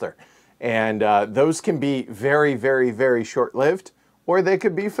foster. And those can be very, very, very short-lived, or they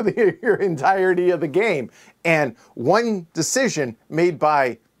could be for your entirety of the game. And one decision made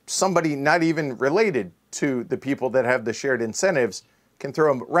by somebody not even related to the people that have the shared incentives can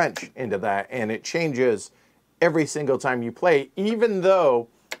throw a wrench into that, and it changes every single time you play, even though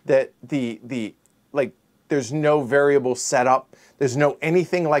that there's no variable setup, there's no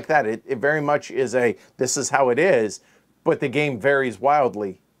anything like that. It very much is this is how it is, but the game varies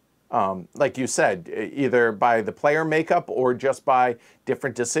wildly, like you said, either by the player makeup or just by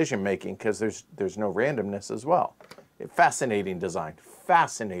different decision making, because there's no randomness as well. Fascinating design.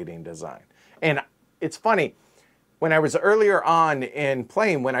 And it's funny, when I was earlier on in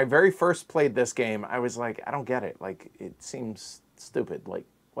playing, when I very first played this game, I was like, I don't get it. It seems stupid,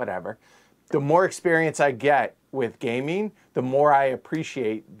 whatever. The more experience I get with gaming, the more I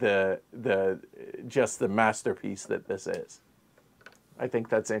appreciate the masterpiece that this is. I think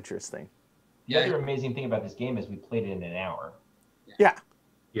that's interesting. The other amazing thing about this game is we played it in an hour. Yeah.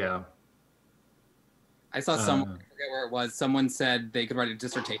 I saw someone, I forget where it was, someone said they could write a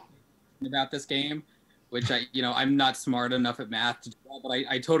dissertation about this game, which I'm not smart enough at math to do that, but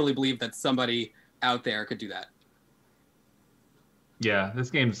I totally believe that somebody out there could do that. Yeah, this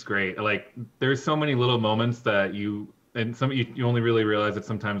game's great. There's so many little moments that you only really realize it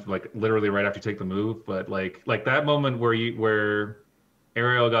sometimes, literally right after you take the move. But like that moment where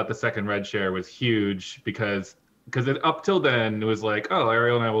Ariel got the second red share was huge because up till then it was like, oh,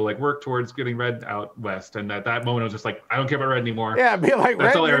 Ariel and I will like work towards getting red out west, and at that moment I was just like, I don't care about red anymore. Yeah, be like,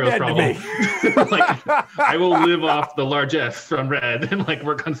 that's red, all you're Ariel's dead problem. to me. Like, I will live off the largesse from red and like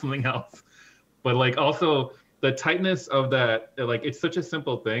work on something else. But like also the tightness of that, like it's such a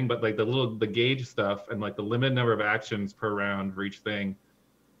simple thing, but like the gauge stuff and like the limited number of actions per round for each thing,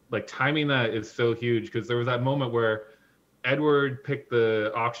 like timing that is so huge, because there was that moment where Edward picked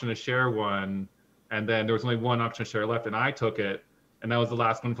the auction to share one, and then there was only one auction share left, and I took it, and that was the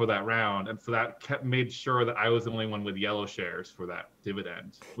last one for that round, and so that made sure that I was the only one with yellow shares for that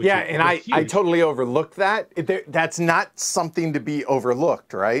dividend. Yeah, and I totally overlooked that. That's not something to be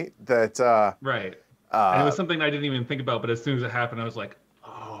overlooked, right? That right. And it was something I didn't even think about, but as soon as it happened, I was like,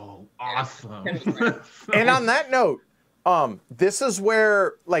 oh, awesome. And on that note, this is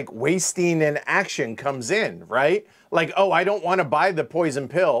where like wasting an action comes in, right? Like, oh, I don't want to buy the poison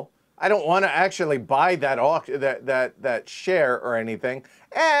pill. I don't want to actually buy that share or anything.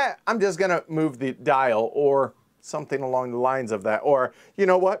 I'm just gonna move the dial or something along the lines of that. Or you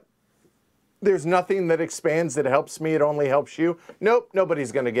know what? There's nothing that expands that helps me. It only helps you. Nope,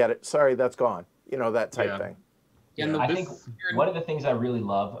 nobody's gonna get it. Sorry, that's gone. You know, that type thing. Yeah, I think one of the things I really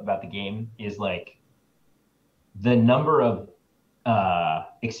love about the game is like the number of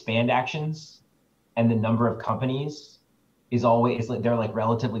expand actions and the number of companies is always like they're like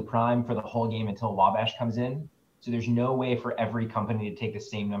relatively prime for the whole game until Wabash comes in. So there's no way for every company to take the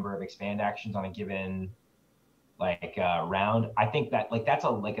same number of expand actions on a given like round. I think that like that's a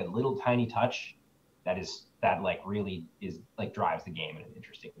little tiny touch that really is like drives the game in an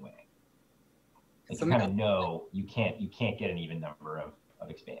interesting way. Like you kind of know you can't get an even number of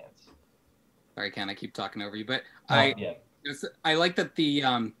expands. Sorry, Ken, I keep talking over you, but I like that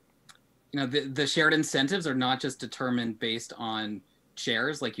the the shared incentives are not just determined based on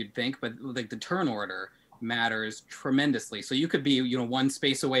shares like you'd think, but like the turn order matters tremendously. So you could be one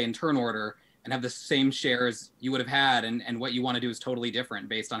space away in turn order and have the same shares you would have had, and what you want to do is totally different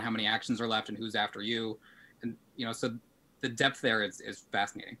based on how many actions are left and who's after you, and so the depth there is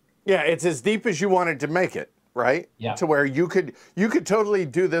fascinating. Yeah, it's as deep as you wanted to make it, right? Yeah. To where you could totally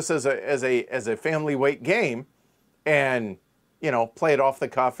do this as a family weight game, and play it off the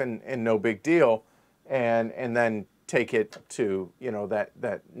cuff and no big deal, and then take it to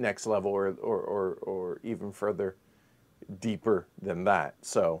that next level or even further deeper than that.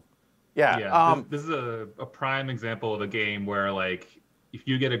 So yeah. This is a prime example of a game where like if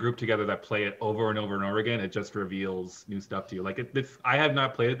you get a group together that play it over and over and over again, it just reveals new stuff to you. Like I have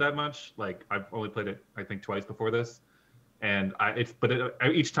not played it that much. Like I've only played it I think twice before this, and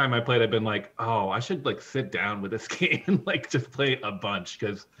each time I played, I've been like, oh, I should like sit down with this game and like just play a bunch,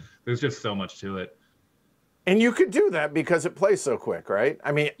 because there's just so much to it. And you could do that because it plays so quick, right?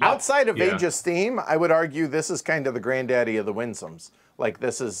 I mean, outside of Age of Steam, I would argue this is kind of the granddaddy of the Winsomes. Like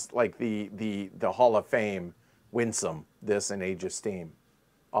this is like the Hall of Fame Winsome, this and Age of Steam,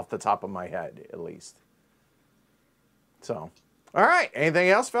 off the top of my head, at least. So, all right. Anything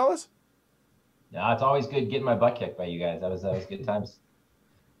else, fellas? No, it's always good getting my butt kicked by you guys. That was good times.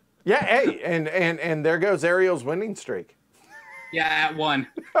 Yeah, hey, and there goes Ariel's winning streak. Yeah, at one.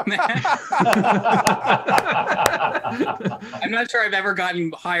 I'm not sure I've ever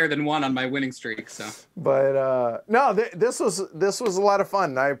gotten higher than one on my winning streak. So, but no, this was a lot of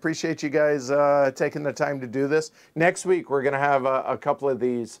fun. I appreciate you guys taking the time to do this. Next week we're gonna have a couple of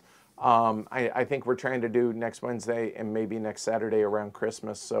these. I think we're trying to do next Wednesday and maybe next Saturday around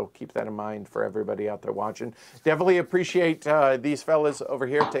Christmas. So keep that in mind for everybody out there watching. Definitely appreciate these fellas over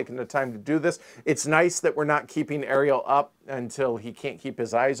here taking the time to do this. It's nice that we're not keeping Ariel up until he can't keep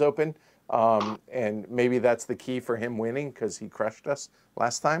his eyes open. And maybe that's the key for him winning, because he crushed us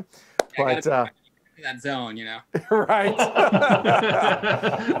last time. But that zone, right.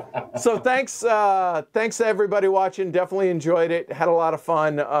 So thanks to everybody watching. Definitely enjoyed it. Had a lot of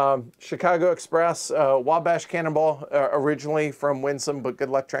fun. Chicago Express, Wabash Cannonball, originally from Winsome, but good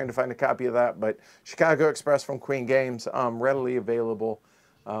luck trying to find a copy of that. But Chicago Express from Queen Games, readily available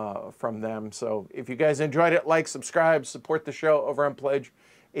from them. So if you guys enjoyed it, like, subscribe, support the show over on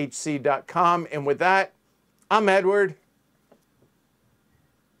pledgehc.com. And with that, I'm Edward.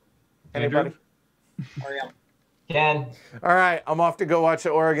 Anybody? Ken. All right, I'm off to go watch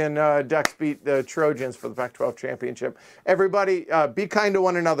the Oregon Ducks beat the Trojans for the Pac-12 championship. Everybody, be kind to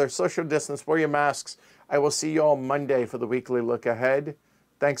one another. Social distance. Wear your masks. I will see you all Monday for the weekly look ahead.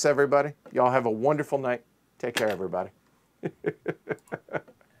 Thanks, everybody. Y'all have a wonderful night. Take care, everybody. That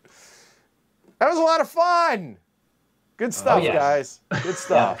was a lot of fun. Good stuff, yes. guys. Good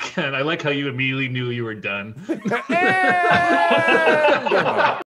stuff. And I like how you immediately knew you were done. And good night.